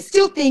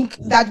still think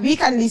that we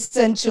can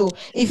listen to,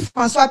 if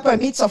François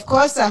permits, of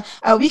course,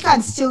 we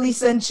can still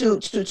listen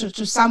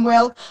to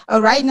Samuel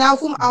right now,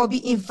 whom I'll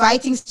be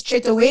inviting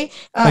straight away.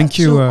 Thank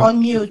you. To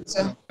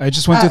unmute. I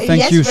just want to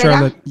thank yes, you, Brenda?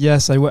 Charlotte.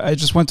 Yes, I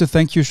just want to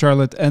thank you,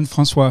 Charlotte and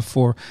François,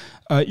 for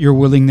your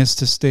willingness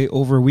to stay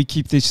over. We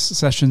keep these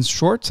sessions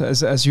short,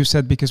 as you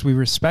said, because we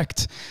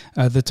respect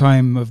the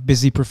time of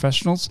busy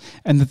professionals.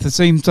 And at the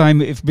same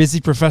time, if busy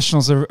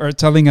professionals are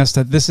telling us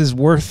that this is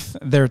worth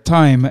their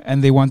time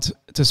and they want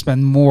to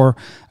spend more,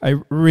 I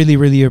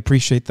really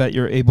appreciate that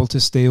you're able to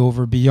stay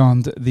over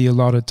beyond the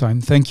allotted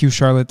time. Thank you,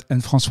 Charlotte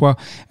and François.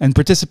 And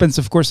participants,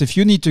 of course, if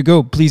you need to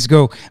go, please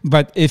go.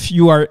 But if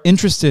you are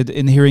interested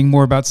in hearing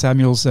more about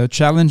Samuel's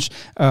challenge,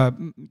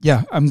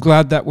 I'm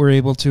glad that we're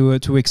able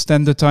to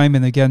extend the time.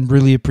 And again,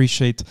 really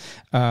appreciate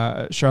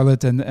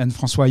Charlotte and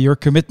François, your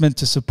commitment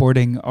to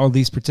supporting all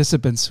these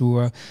participants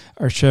who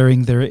are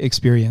sharing their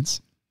experience.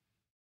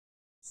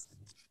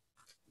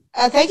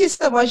 Thank you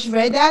so much,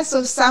 Reda.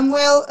 So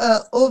Samuel,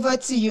 over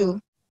to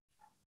you.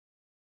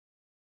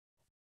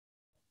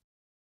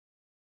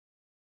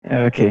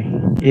 Okay.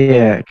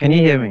 Yeah. Can you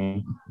hear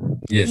me?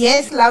 Yes.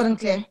 Yes, loud and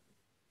clear.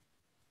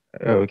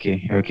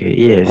 Okay.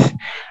 Yes.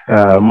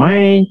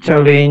 My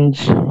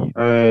challenge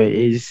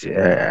is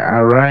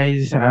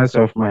arise as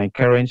of my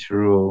current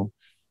role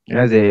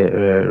as a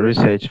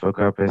research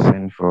focal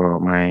person for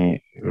my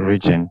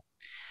region.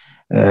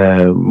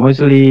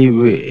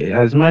 Mostly,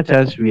 as much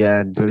as we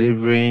are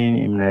delivering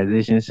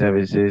immunization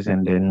services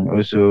and then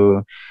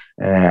also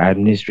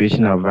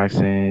administration of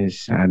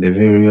vaccines at the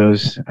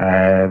various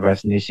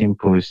vaccination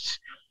posts,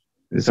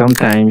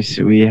 sometimes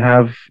we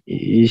have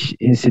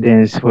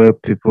incidents where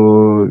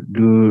people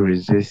do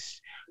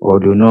resist or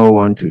do not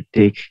want to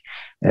take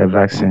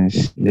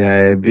vaccines. They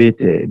are a bit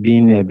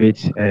being a bit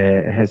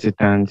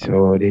hesitant,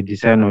 or they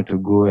decide not to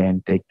go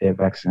and take their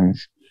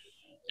vaccines.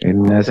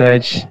 And as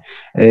such,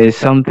 it's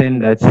something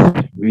that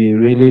we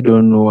really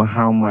don't know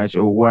how much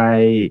or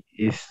why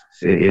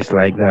it's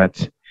like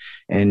that.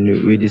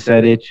 And we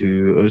decided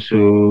to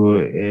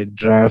also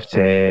draft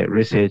a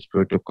research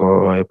protocol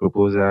or a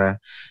proposal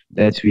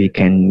that we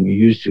can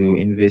use to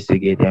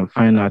investigate and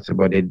find out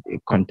about the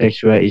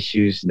contextual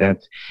issues that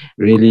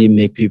really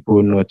make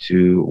people not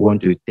to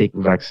want to take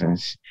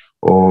vaccines,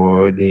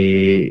 or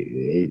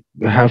they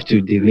have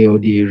to delay, or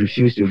they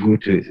refuse to go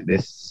to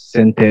the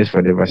centers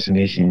for the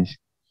vaccinations.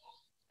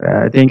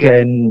 I think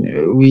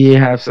we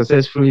have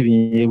successfully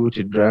been able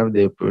to draft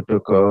the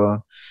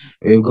protocol.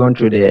 We've gone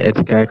through the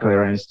ethical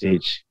clearance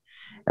stage,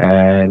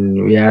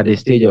 and we are at the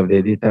stage of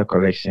the data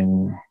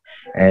collection.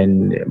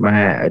 And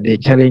the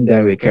challenge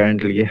that we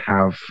currently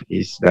have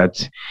is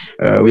that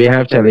we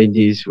have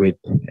challenges with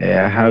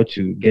how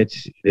to get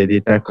the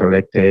data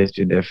collectors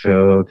to the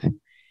field,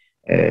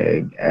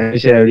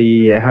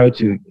 actually how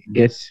to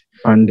get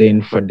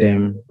funding for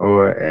them,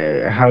 or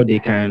how we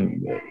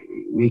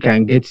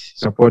can get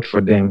support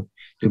for them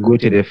to go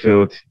to the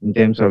field in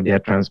terms of their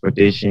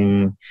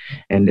transportation,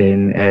 and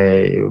then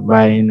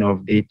buying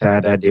of data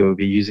that they will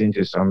be using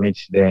to submit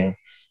the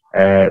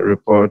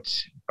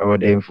reports or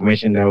the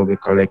information that will be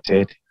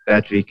collected,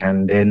 that we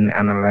can then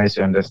analyze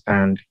to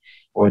understand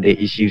what the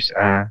issues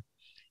are.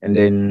 And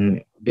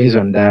then based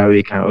on that,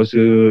 we can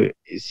also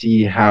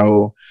see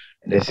how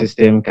the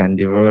system can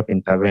develop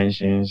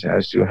interventions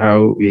as to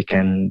how we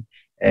can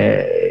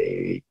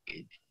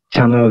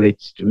channel it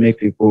to make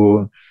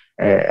people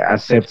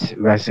accept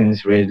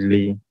vaccines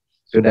readily,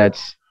 so that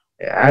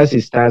as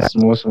it starts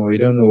small, small, we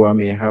don't know what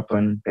may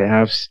happen.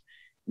 Perhaps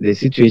the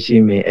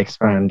situation may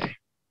expand.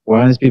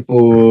 Once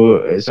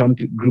some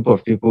group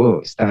of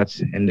people starts,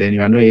 and then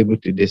you are not able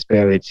to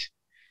dispel it,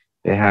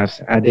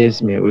 perhaps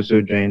others may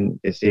also join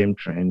the same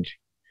trend.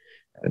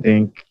 I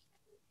think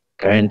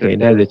currently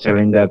that's the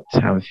challenge that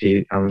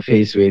I'm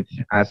faced with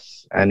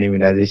as an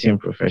immunization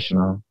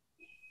professional.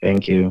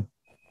 Thank you.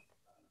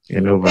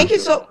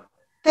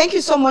 Thank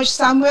you so much,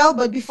 Samuel.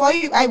 But before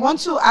I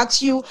want to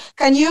ask you,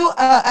 can you,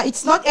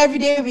 it's not every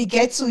day we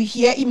get to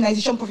hear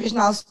immunization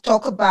professionals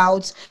talk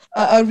about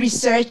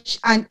research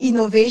and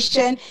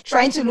innovation,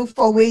 trying to look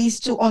for ways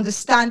to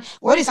understand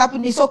what is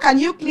happening. So can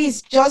you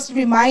please just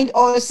remind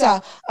us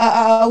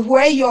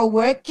where you're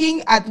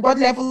working, at what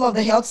level of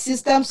the health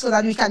system, so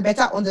that we can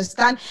better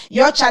understand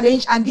your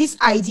challenge and this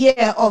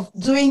idea of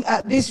doing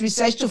this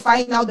research to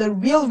find out the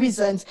real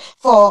reasons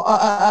for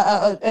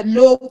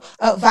low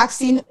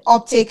vaccine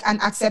uptake and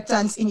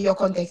acceptance in your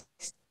context?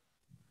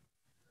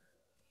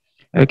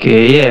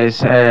 Okay,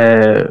 yes.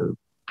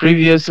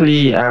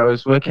 Previously, I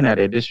was working at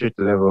a district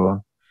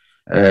level.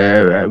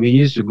 We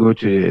used to go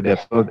to the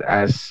field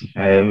as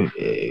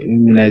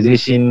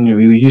immunization.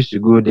 We used to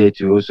go there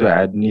to also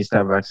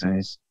administer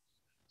vaccines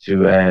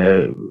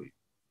to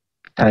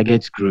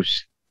target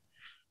groups.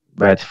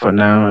 But for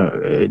now,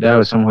 that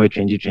was somewhere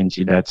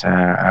 2020 that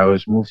I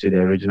was moved to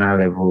the regional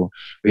level.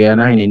 We are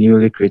now in a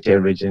newly created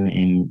region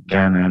in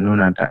Ghana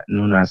known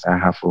as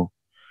Ahafo.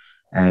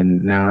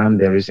 And now I'm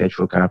the research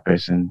focal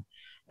person.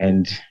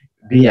 And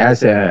be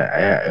as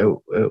an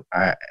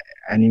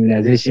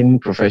immunization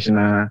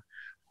professional,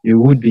 we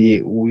would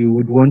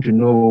want to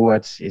know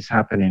what is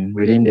happening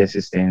within the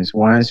systems.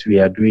 Once we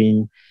are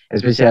doing,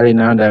 especially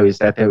now that we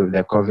started with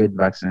the COVID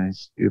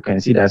vaccines, you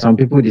can see that some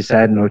people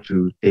decide not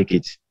to take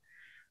it.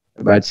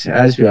 But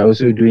as we are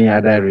also doing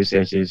other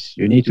researches,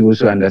 you need to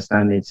also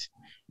understand it.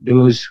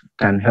 Those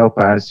can help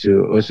us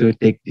to also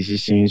take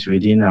decisions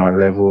within our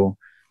level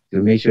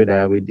to make sure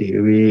that we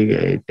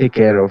take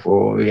care of,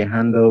 or we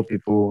handle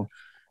people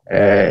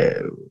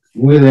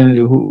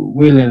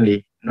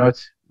willingly, not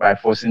by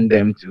forcing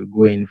them to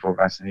go in for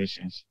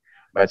vaccinations,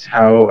 but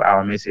how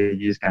our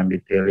messages can be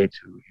tailored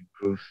to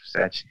improve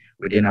such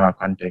within our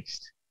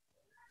context.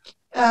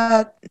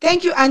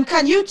 Thank you. And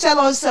can you tell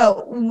us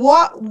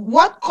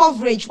what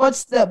coverage,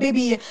 what's the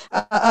maybe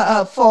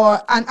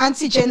for an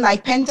antigen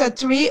like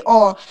Penta-3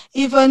 or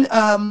even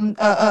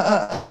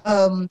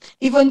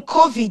even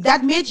COVID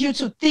that made you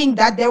to think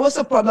that there was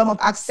a problem of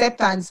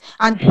acceptance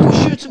and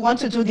push you to want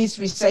to do this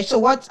research? So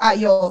what are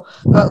your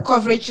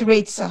coverage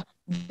rates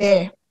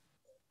there?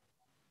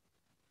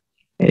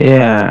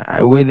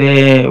 Yeah, with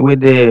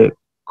the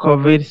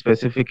COVID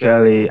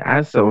specifically,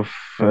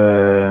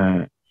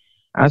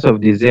 as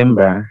of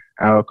December,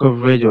 our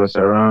coverage was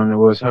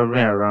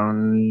hovering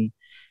around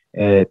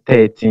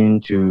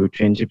 13 to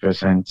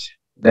 20%.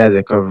 That's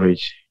the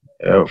coverage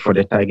for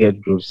the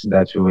target groups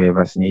that we were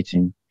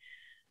vaccinating.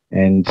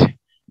 And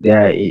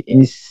there are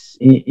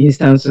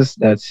instances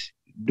that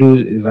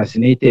those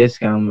vaccinators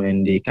come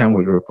and they come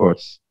with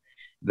reports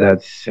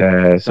that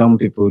some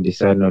people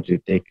decide not to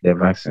take the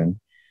vaccine.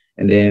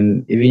 And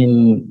then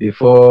even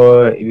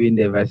before even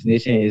the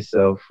vaccination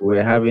itself,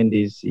 we're having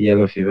this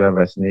yellow fever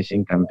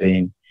vaccination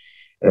campaign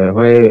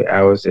where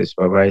I was a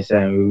supervisor,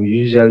 and we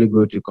usually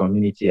go to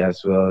community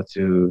as well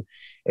to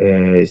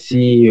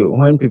see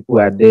when people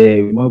are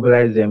there, we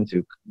mobilize them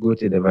to go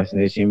to the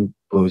vaccination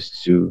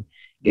post to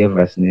get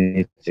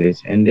vaccinated.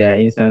 And there are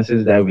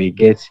instances that we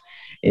get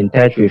in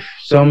touch with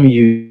some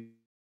youth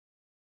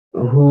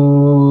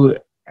who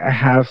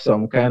have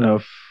some kind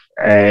of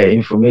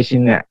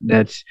information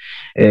that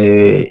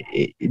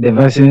the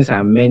vaccines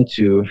are meant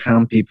to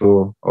harm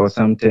people or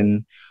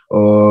something,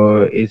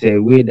 or it's a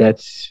way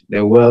that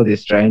the world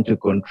is trying to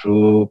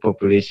control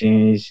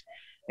populations,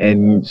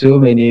 and so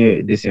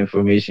many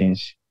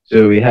disinformations.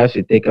 So we have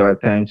to take our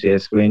time to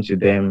explain to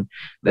them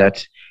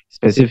that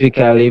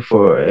specifically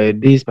for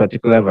this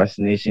particular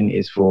vaccination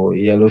is for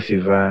yellow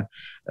fever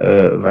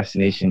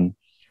vaccination.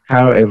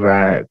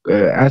 However,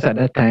 as at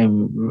that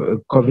time,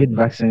 COVID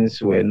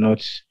vaccines were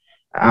not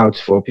out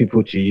for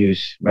people to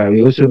use, but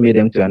we also made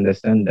them to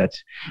understand that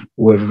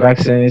with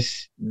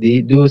vaccines,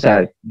 they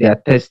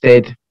are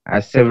tested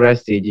at several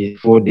stages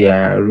before they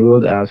are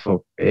rolled out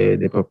for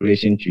the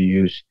population to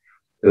use.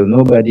 So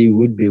nobody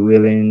would be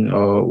willing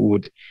or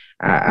would,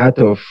 out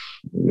of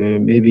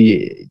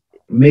maybe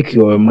make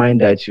your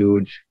mind that you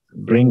would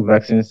bring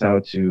vaccines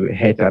out to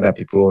hurt other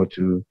people or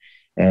to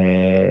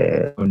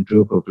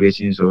control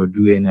populations or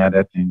do any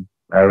other thing,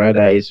 but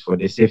rather it's for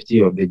the safety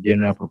of the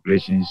general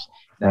populations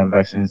that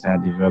vaccines are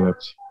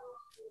developed.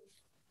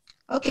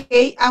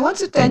 Okay, I want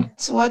to turn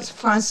towards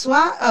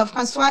François.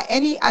 François,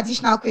 any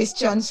additional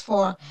questions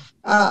for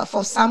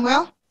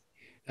Samuel?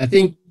 I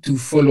think to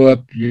follow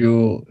up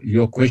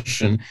your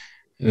question,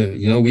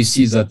 we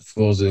see that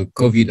for the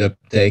COVID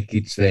uptake,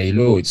 it's very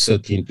low. It's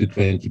 13 to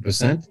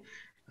 20%.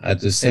 At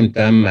the same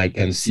time, I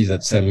can see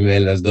that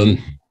Samuel has done,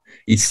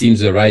 it seems,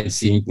 the right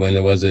thing when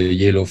there was a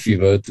yellow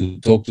fever to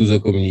talk to the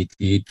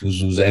community, to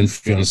those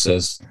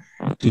influencers,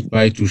 to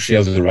try to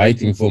share the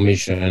right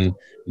information,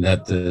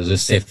 that the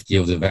safety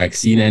of the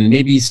vaccine. And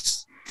maybe,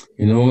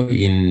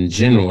 in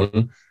general,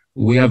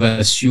 we have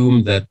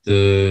assumed that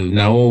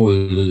now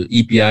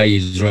EPI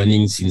is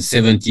running since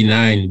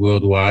 79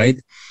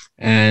 worldwide,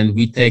 and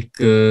we take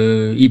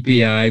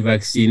EPI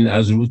vaccine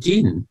as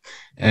routine.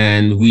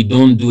 And we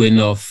don't do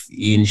enough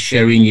in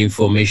sharing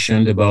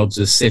information about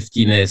the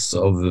safetiness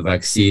of the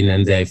vaccine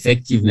and the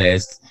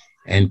effectiveness,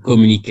 and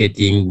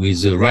communicating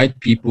with the right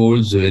people,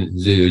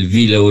 the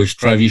village,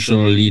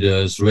 traditional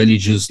leaders,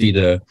 religious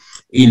leaders,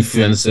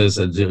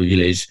 influencers at the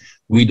village.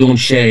 We don't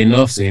share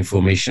enough the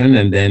information,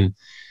 and then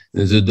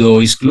the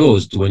door is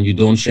closed. When you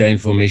don't share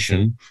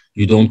information,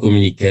 you don't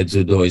communicate,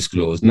 the door is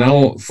closed.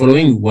 Now,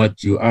 following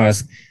what you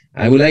asked,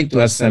 I would like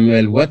to ask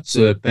Samuel what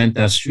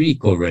Penta 3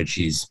 coverage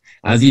is.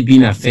 Has it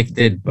been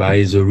affected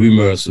by the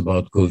rumors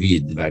about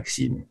COVID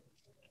vaccine?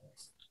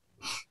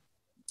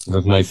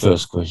 That's my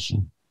first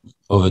question.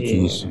 Over to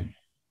you, sir.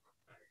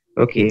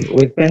 Okay,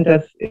 with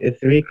Penta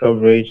 3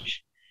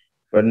 coverage,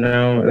 for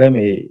now, let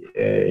me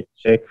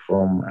check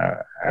from,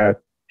 I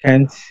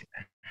can't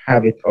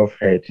have it off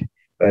head,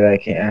 but I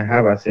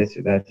have access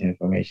to that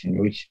information,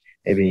 which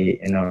maybe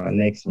in our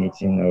next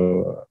meeting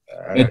or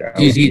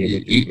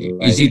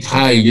is it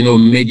high,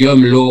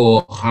 medium, low,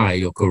 or high,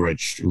 your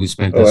coverage with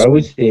Penta 3? I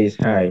would say it's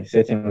high.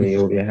 Certainly it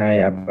will be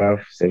high, above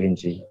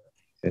 70,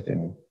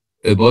 certainly.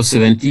 Above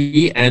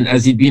 70, and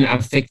has it been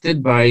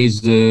affected by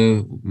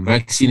the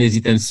vaccine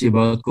hesitancy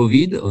about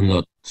COVID or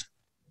not?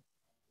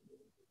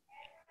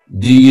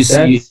 Do you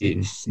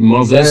see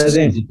mothers?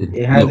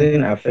 It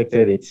hasn't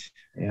affected it.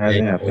 It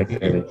hasn't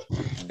affected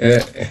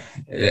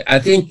it. I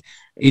think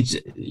it's,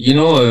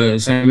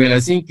 Samuel, I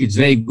think it's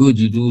very good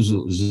you do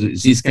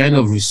this kind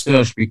of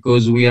research,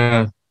 because we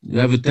have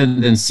a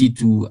tendency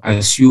to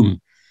assume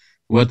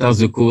what are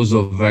the cause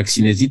of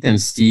vaccine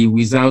hesitancy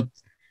without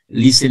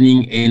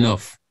listening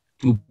enough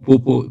to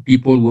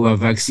people who are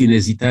vaccine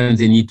hesitant.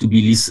 They need to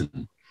be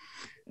listened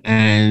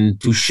and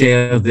to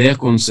share their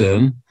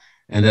concern,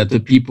 and that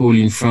the people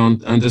in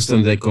front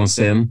understand their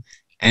concern,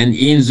 and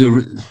in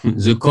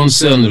the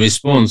concern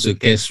response, the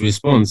case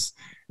response,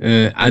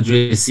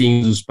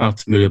 addressing those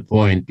particular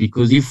points.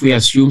 Because if we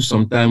assume,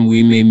 sometimes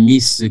we may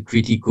miss the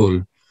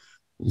critical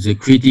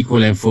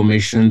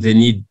information they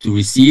need to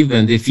receive,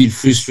 and they feel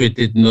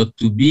frustrated not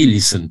to be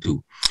listened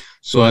to.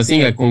 So I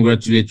think I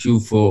congratulate you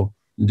for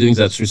doing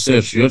that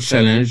research. Your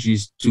challenge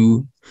is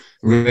to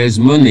raise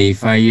money,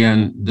 if I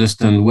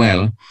understand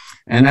well.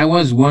 And I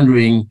was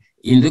wondering,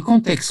 in the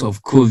context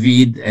of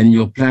COVID and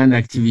your planned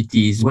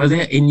activities, was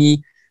there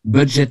any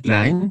budget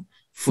line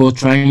for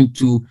trying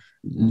to,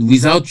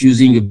 without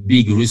using a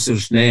big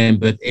research name,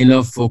 but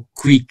enough for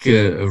quick,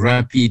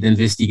 rapid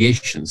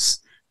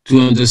investigations to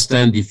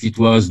understand if it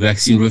was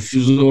vaccine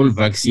refusal,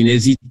 vaccine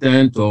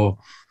hesitant, or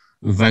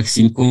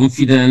vaccine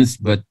confidence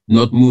but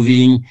not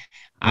moving?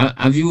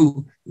 Have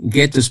you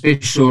get a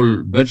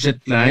special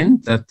budget line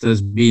that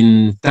has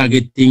been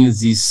targeting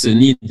this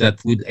need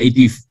that would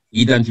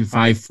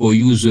identify for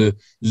you the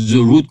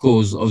root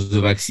cause of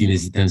the vaccine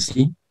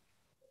hesitancy?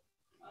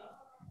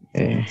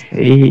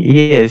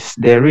 Yes,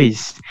 there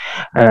is.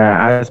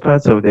 As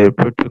part of the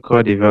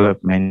protocol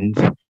development,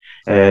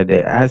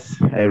 as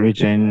a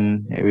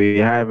region, we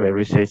have a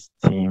research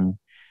team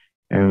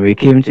And we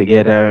came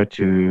together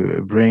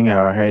to bring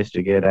our heads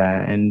together,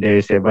 and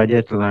there's a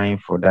budget line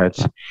for that,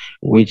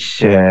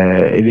 which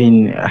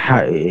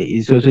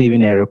is also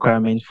even a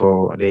requirement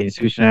for the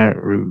Institutional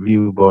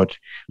Review Board,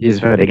 which is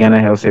for the Ghana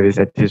Health Service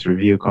Ethics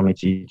Review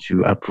Committee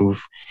to approve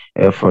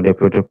for the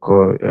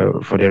protocol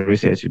for the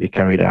research to be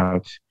carried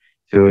out.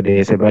 So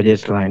there's a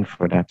budget line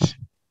for that.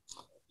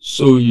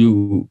 So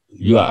you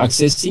are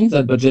accessing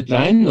that budget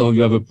line, or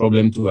you have a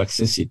problem to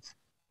access it?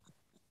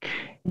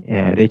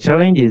 Yeah, the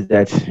challenge is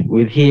that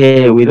with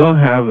here, we don't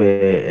have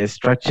a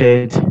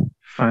structured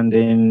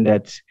funding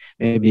that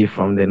maybe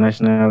from the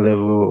national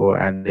level or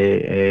at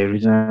the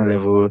regional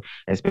level,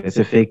 a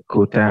specific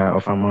quota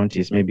of amount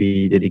is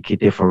maybe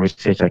dedicated for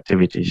research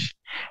activities.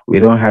 We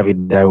don't have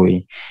it that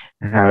way.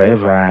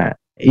 However,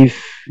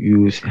 if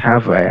you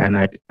have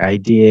an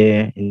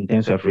idea in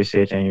terms of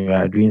research and you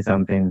are doing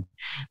something,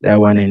 that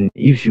one, and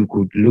if you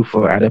could look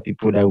for other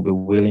people that will be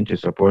willing to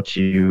support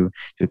you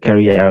to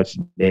carry out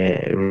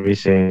the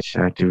research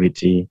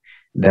activity,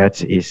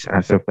 that is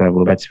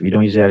acceptable. But we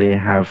don't usually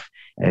have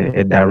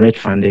a direct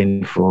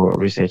funding for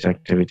research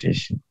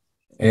activities.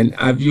 And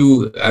have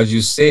you, as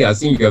you say, I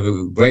think you have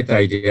a great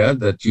idea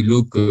that you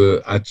look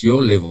at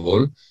your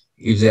level,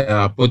 if there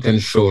are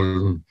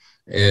potential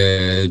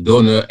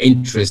donor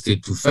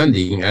interested to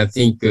funding. I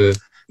think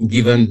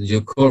given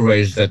the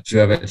coverage that you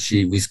have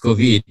achieved with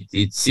COVID,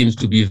 it seems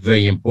to be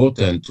very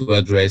important to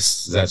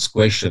address that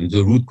question,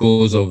 the root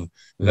cause of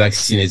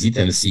vaccine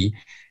hesitancy.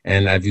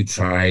 And have you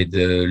tried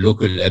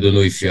local, I don't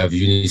know if you have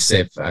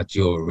UNICEF at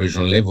your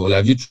regional level,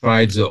 have you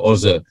tried the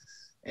other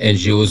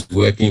NGOs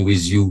working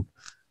with you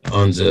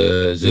on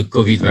the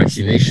COVID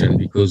vaccination?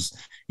 Because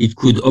it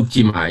could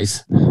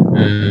optimize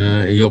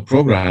your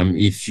program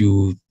if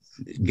you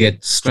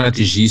get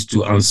strategies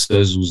to answer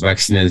those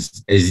vaccine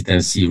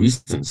hesitancy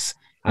reasons.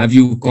 Have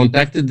you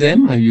contacted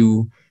them?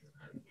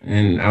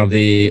 And are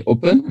they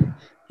open?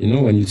 You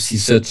know, when you see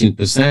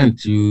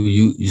 13%,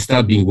 you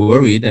start being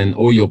worried, and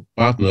all your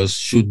partners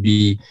should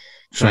be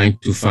trying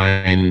to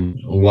find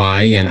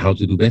why and how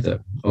to do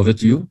better. Over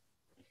to you.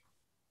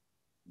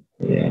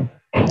 Yeah,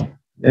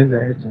 that's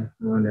very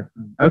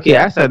wonderful. Okay,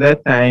 as at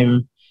that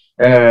time,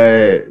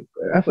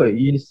 for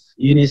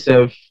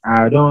UNICEF,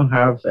 I don't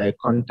have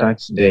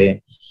contacts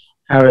there.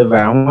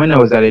 However, when I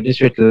was at the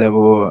district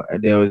level,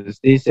 there was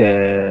this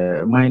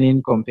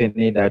mining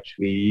company that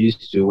we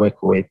used to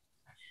work with,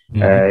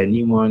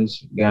 Newmont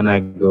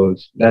Ghana Gold.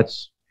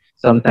 That's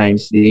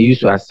sometimes they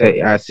used to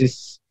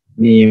assist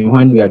me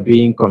when we are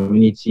doing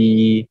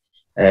community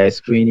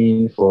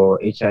screening for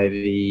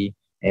HIV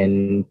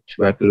and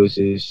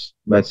tuberculosis.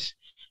 But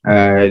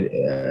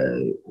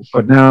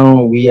for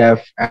now,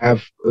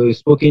 I've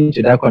spoken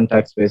to that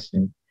contact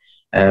person.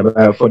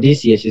 But for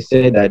this year, she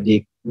said that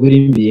they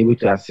wouldn't be able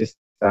to assist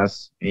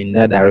us in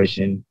that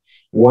direction.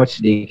 What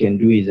they can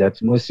do is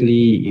that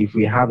mostly if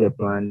we have a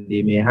plan,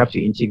 they may have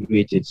to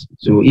integrate it.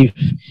 So if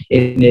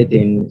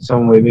anything,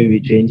 somewhere maybe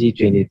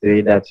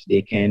 2023 that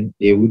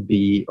they would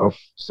be of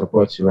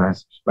support to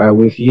us. But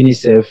with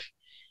UNICEF,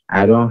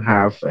 I don't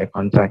have a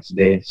contact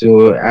there.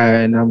 So,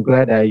 and I'm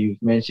glad that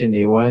you've mentioned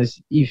it once.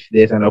 If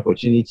there's an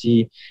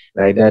opportunity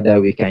like that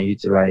that we can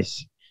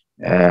utilize,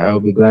 I'll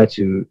be glad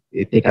to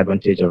take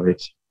advantage of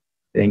it.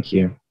 Thank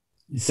you.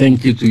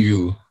 Thank you to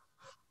you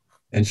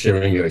and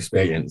sharing your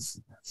experience,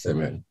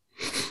 Samuel.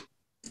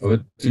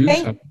 Over to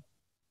you.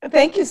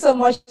 Thank you so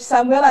much,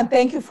 Samuel, and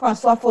thank you,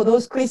 François, for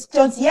those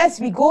questions. Yes,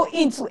 we go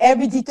into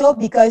every detail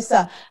because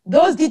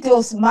those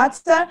details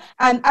matter,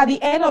 and at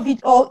the end of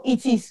it all,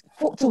 it is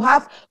to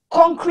have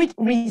concrete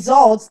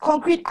results,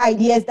 concrete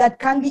ideas that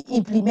can be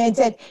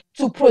implemented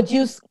to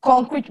produce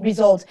concrete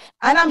results.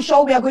 And I'm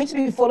sure we are going to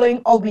be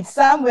following up with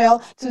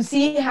Samuel to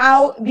see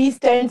how this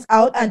turns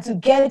out and to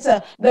get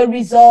the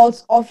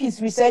results of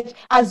his research,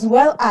 as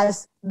well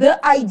as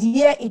the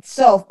idea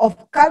itself of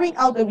carrying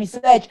out the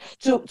research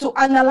to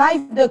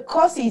analyze the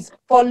causes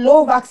for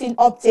low vaccine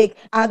uptake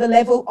at the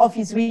level of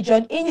his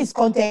region in his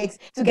context,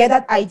 to get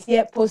that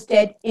idea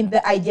posted in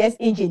the ideas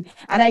engine.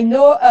 And I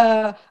know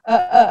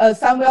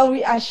Samuel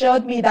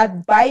reassured me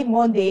that by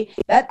Monday,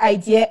 that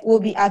idea will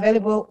be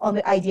available on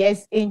the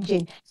ideas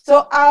engine.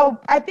 So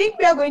I think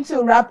we are going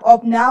to wrap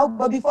up now,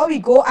 but before we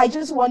go, I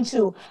just want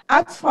to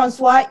ask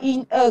François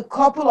in a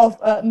couple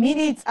of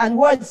minutes and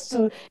words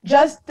to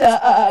just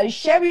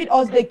share with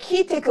us the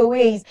key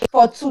takeaways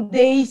for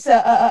today's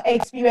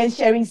experience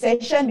sharing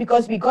session,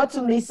 because we got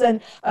to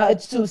listen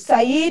to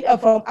Saeed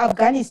from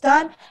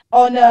Afghanistan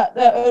on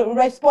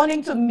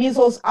responding to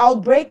measles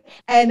outbreak,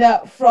 and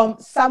from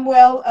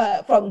Samuel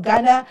from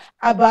Ghana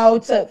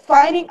about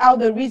finding out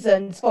the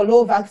reasons for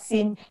low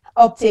vaccine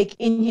uptake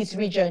in his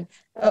region.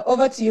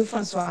 Over to you,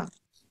 François.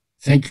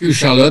 Thank you,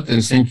 Charlotte,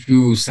 and thank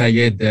you,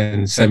 Syed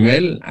and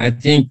Samuel. I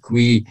think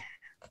we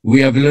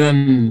have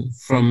learned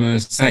from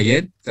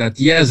Syed that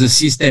he has a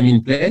system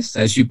in place,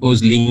 I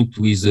suppose linked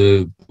with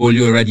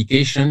polio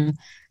eradication,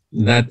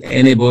 that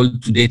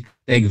enabled to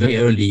detect very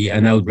early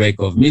an outbreak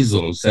of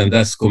measles, and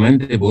that's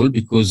commendable,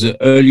 because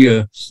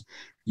earlier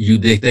you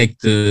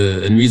detect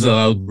a measles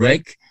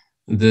outbreak,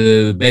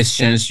 the best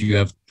chance you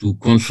have to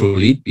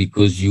control it,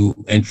 because you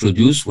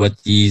introduce what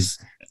is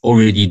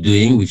already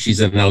doing, which is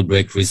an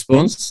outbreak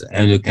response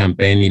and a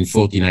campaign in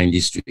 49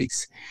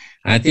 districts.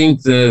 I think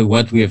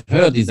what we have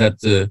heard is that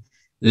the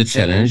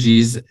challenge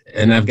is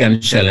an Afghan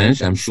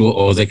challenge. I'm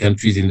sure other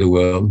countries in the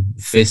world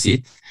face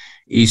it,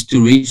 is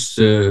to reach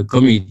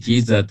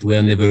communities that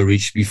were never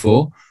reached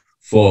before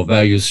for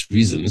various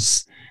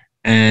reasons,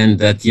 and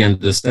that he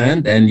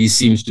understands, and it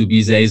seems to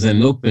be there is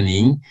an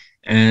opening,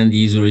 and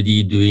he's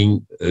already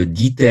doing a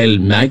detailed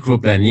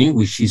micro-planning,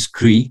 which is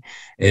key.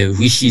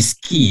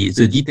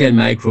 The detailed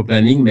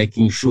micro-planning,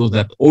 making sure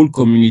that all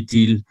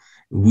communities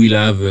will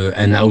have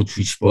an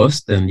outreach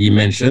post. And he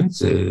mentioned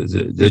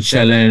the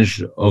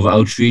challenge of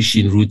outreach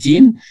in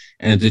routine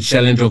and the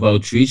challenge of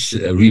outreach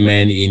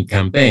remain in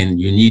campaign.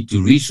 You need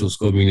to reach those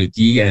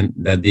communities, and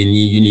that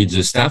you need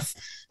the staff,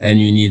 and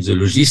you need the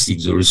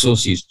logistics, the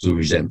resources to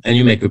reach them, and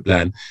you make a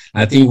plan.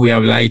 I think we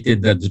have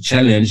highlighted that the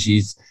challenge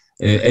is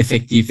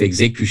effective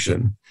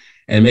execution,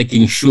 and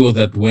making sure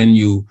that when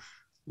you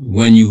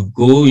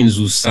go in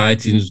those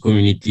sites, in those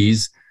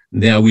communities,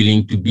 they are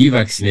willing to be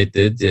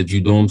vaccinated, that you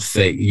don't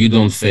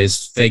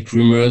face fake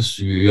rumors.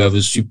 You have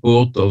the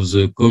support of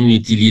the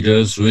community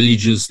leaders,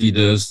 religious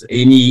leaders,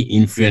 any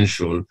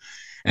influential.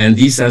 And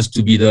this has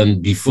to be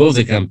done before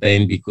the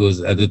campaign,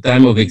 because at the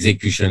time of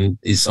execution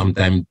is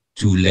sometimes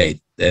too late,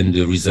 and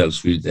the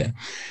results will there.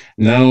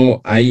 Now,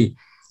 we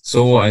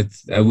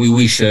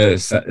wish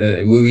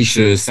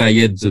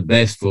Syed the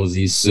best for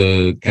this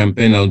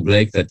campaign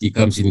outbreak, that he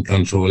comes in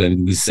control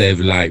and will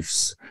save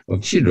lives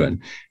of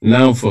children.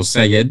 Now for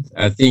Syed,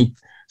 I think,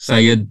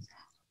 Syed,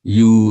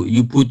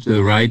 you put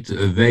a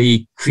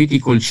very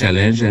critical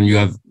challenge, and you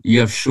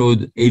have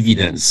showed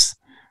evidence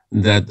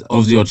that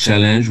of your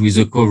challenge with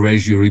the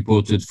coverage you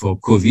reported for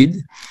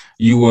COVID.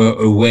 You are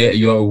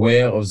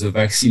aware of the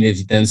vaccine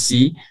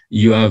hesitancy.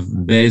 You have,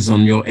 based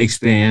on your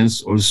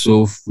experience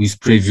also with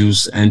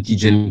previous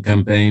antigen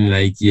campaign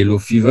like yellow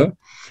fever.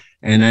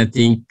 And I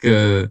think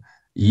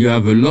you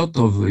have a lot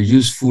of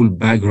useful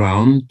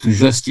background to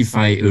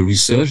justify a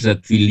research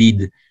that will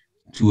lead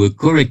to a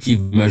corrective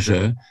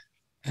measure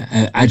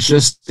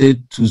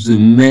adjusted to the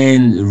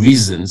main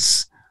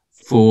reasons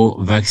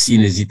for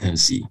vaccine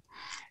hesitancy.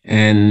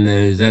 And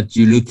that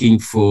you're looking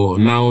for.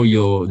 Now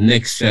your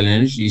next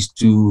challenge is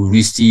to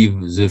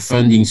receive the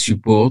funding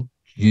support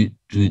you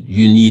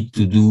need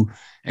to do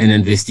an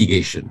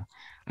investigation.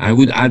 I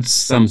would add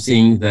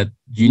something, that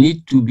you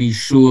need to be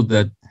sure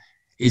that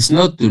it's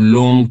not a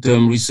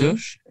long-term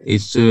research,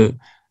 it's a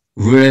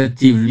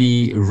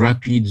relatively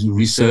rapid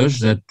research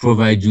that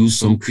provides you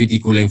some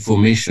critical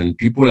information.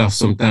 People are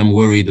sometimes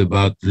worried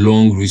about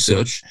long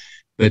research,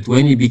 but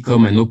when you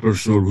become an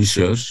operational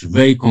research,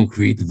 very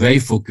concrete, very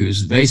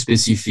focused, very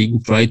specific,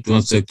 try to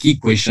answer key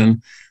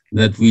questions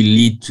that will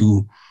lead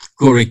to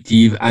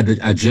corrective,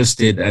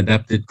 adjusted,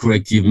 adapted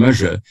corrective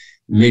measure,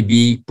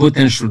 maybe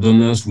potential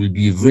donors will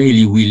be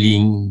really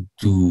willing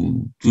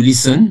to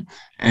listen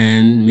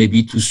and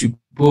maybe to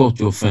support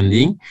your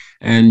funding.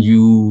 And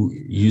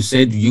you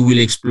said you will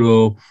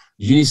explore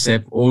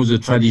UNICEF, all the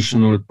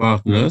traditional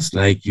partners,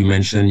 like you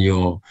mentioned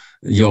your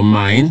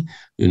mine,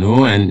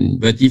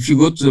 but if you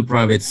go to the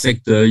private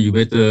sector, you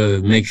better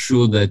make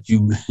sure that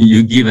you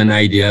give an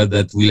idea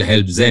that will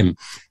help them.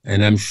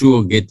 And I'm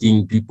sure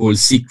getting people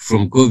sick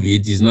from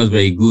COVID is not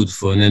very good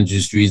for an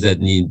industry that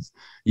needs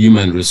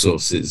human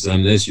resources,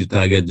 unless you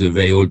target the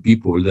very old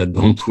people that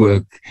don't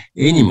work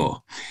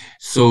anymore.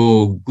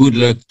 So good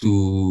luck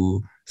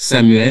to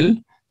Samuel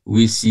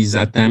with his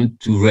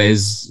attempt to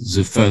raise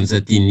the funds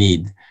that he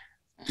needs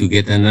to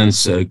get an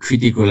answer, a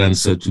critical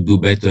answer, to do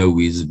better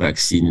with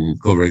vaccine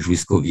coverage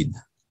with COVID.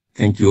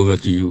 Thank you. Over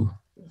to you,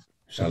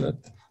 Charlotte.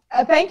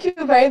 Thank you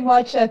very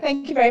much.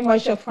 Thank you very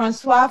much,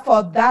 Francois,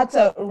 for that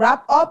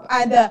wrap up.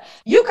 And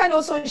you can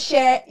also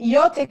share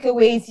your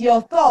takeaways,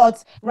 your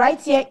thoughts right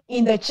here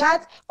in the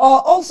chat,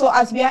 or also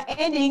as we are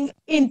ending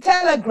in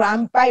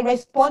Telegram by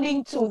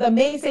responding to the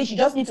message. You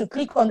just need to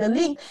click on the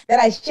link that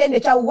I shared in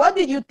the chat. What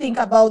did you think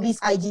about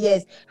these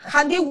ideas?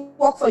 Can they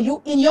work for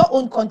you in your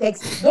own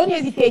context? Don't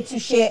hesitate to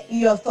share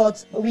your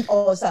thoughts with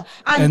us.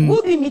 And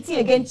we'll be meeting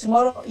again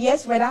tomorrow.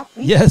 Yes, Reda,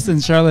 please. Yes,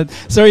 and Charlotte,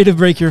 sorry to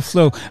break your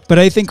flow, but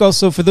I think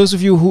also for those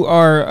of you who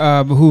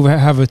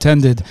have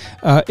attended,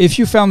 if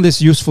you found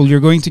this useful, you're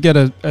going to get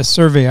a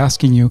survey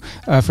asking you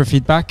for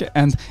feedback.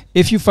 And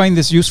if you find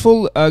this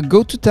useful,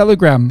 go to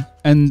Telegram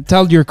and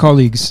tell your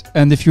colleagues.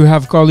 And if you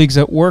have colleagues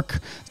at work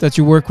that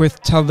you work with,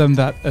 tell them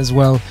that as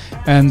well.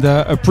 And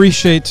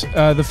appreciate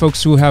the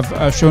folks who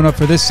have shown up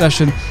for this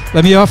session.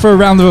 Let me offer a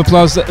round of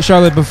applause,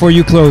 Charlotte, before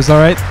you close, all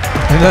right?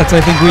 And I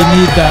think we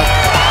need that.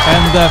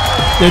 And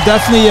there are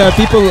definitely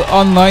people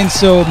online.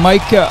 So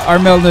Mike,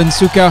 Armel, and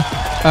Suka,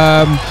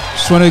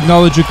 just want to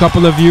acknowledge a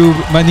couple of you.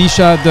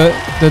 Manisha, the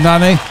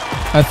Nane,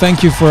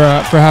 thank you for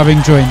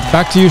having joined.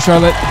 Back to you,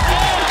 Charlotte.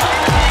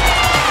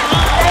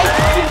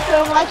 Thank you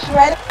so much,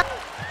 Reda.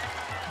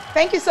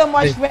 Thank you so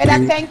much, Reda.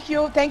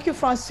 Thank you,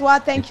 Francois.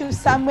 Thank you,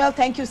 Samuel.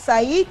 Thank you,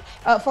 Said,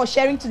 for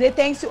sharing today.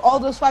 Thanks to all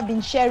those who have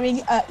been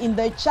sharing in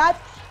the chat.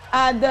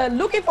 And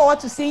looking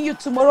forward to seeing you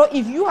tomorrow.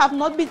 If you have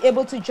not been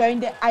able to join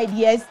the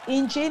IDS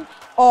engine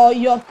or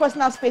your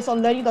personal space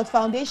on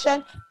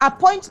learning.foundation,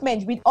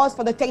 appointment with us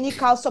for the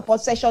technical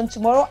support session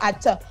tomorrow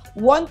at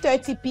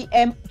 1:30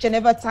 p.m.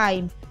 Geneva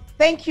time.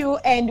 Thank you,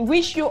 and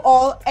wish you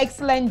all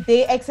excellent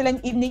day,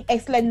 excellent evening,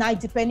 excellent night,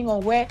 depending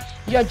on where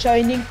you're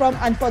joining from.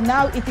 And for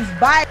now, it is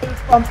bye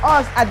from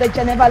us at the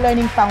Geneva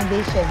Learning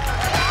Foundation.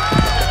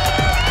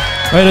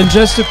 Right, and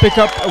just to pick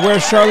up where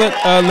Charlotte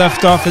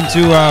left off, and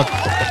to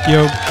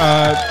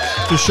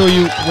show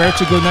you where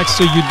to go next.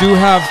 So you do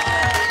have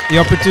the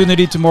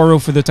opportunity tomorrow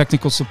for the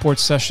technical support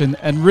session,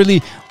 and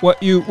really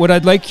what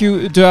I'd like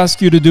you to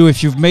ask you to do,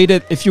 if you've made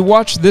it, if you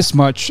watch this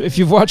much, if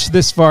you've watched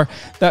this far,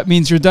 that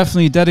means you're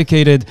definitely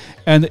dedicated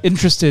and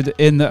interested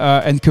in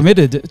and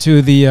committed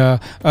to the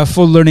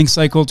full learning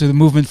cycle, to the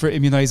movement for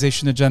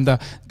immunization agenda.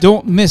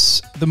 Don't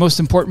miss the most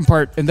important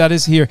part, and that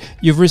is here.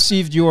 You've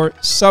received your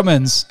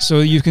summons, so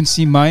you can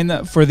see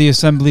mine for the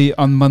assembly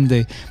on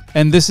Monday.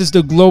 And this is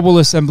the global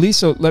assembly.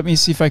 So let me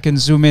see if I can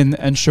zoom in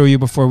and show you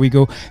before we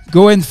go.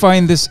 Go and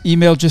find this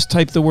email. Just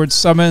type the word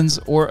summons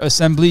or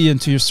assembly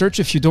into your search.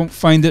 If you don't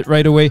find it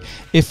right away,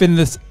 if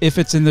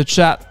it's in the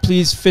chat,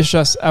 please fish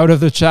us out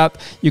of the chat.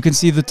 You can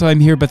see the time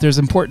here, but there's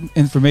important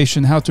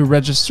information: how to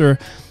register,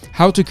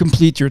 how to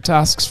complete your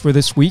tasks for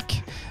this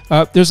week.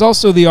 There's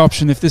also the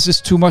option, if this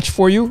is too much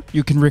for you,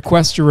 you can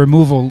request your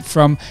removal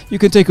from, you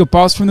can take a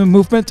pause from the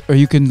movement, or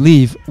you can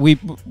leave. We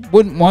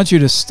wouldn't want you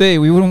to stay.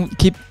 We wouldn't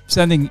keep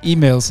sending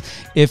emails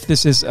if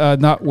this is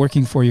not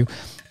working for you.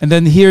 And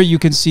then here you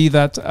can see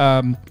that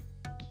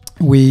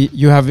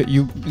you have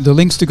the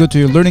links to go to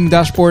your learning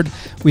dashboard.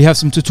 We have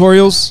some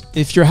tutorials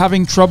if you're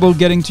having trouble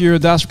getting to your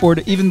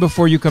dashboard, even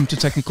before you come to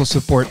technical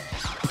support.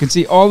 You can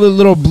see all the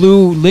little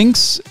blue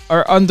links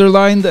are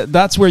underlined.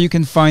 That's where you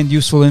can find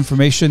useful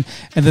information.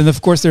 And then,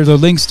 of course, there are the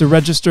links to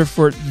register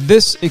for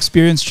this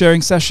experience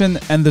sharing session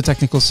and the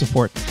technical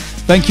support.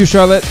 Thank you,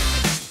 Charlotte,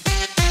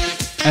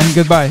 and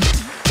goodbye.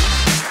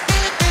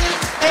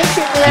 Thank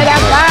you, Loretta.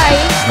 Bye.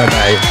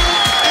 Bye-bye.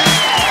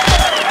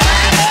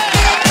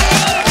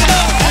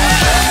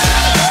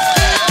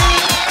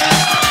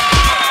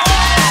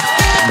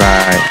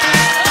 Bye.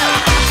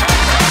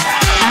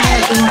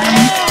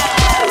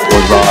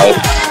 Goodbye.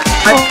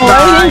 I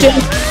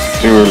enjoyed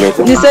See you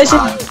later. the session.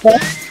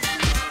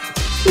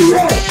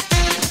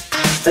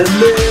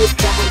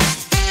 Bye.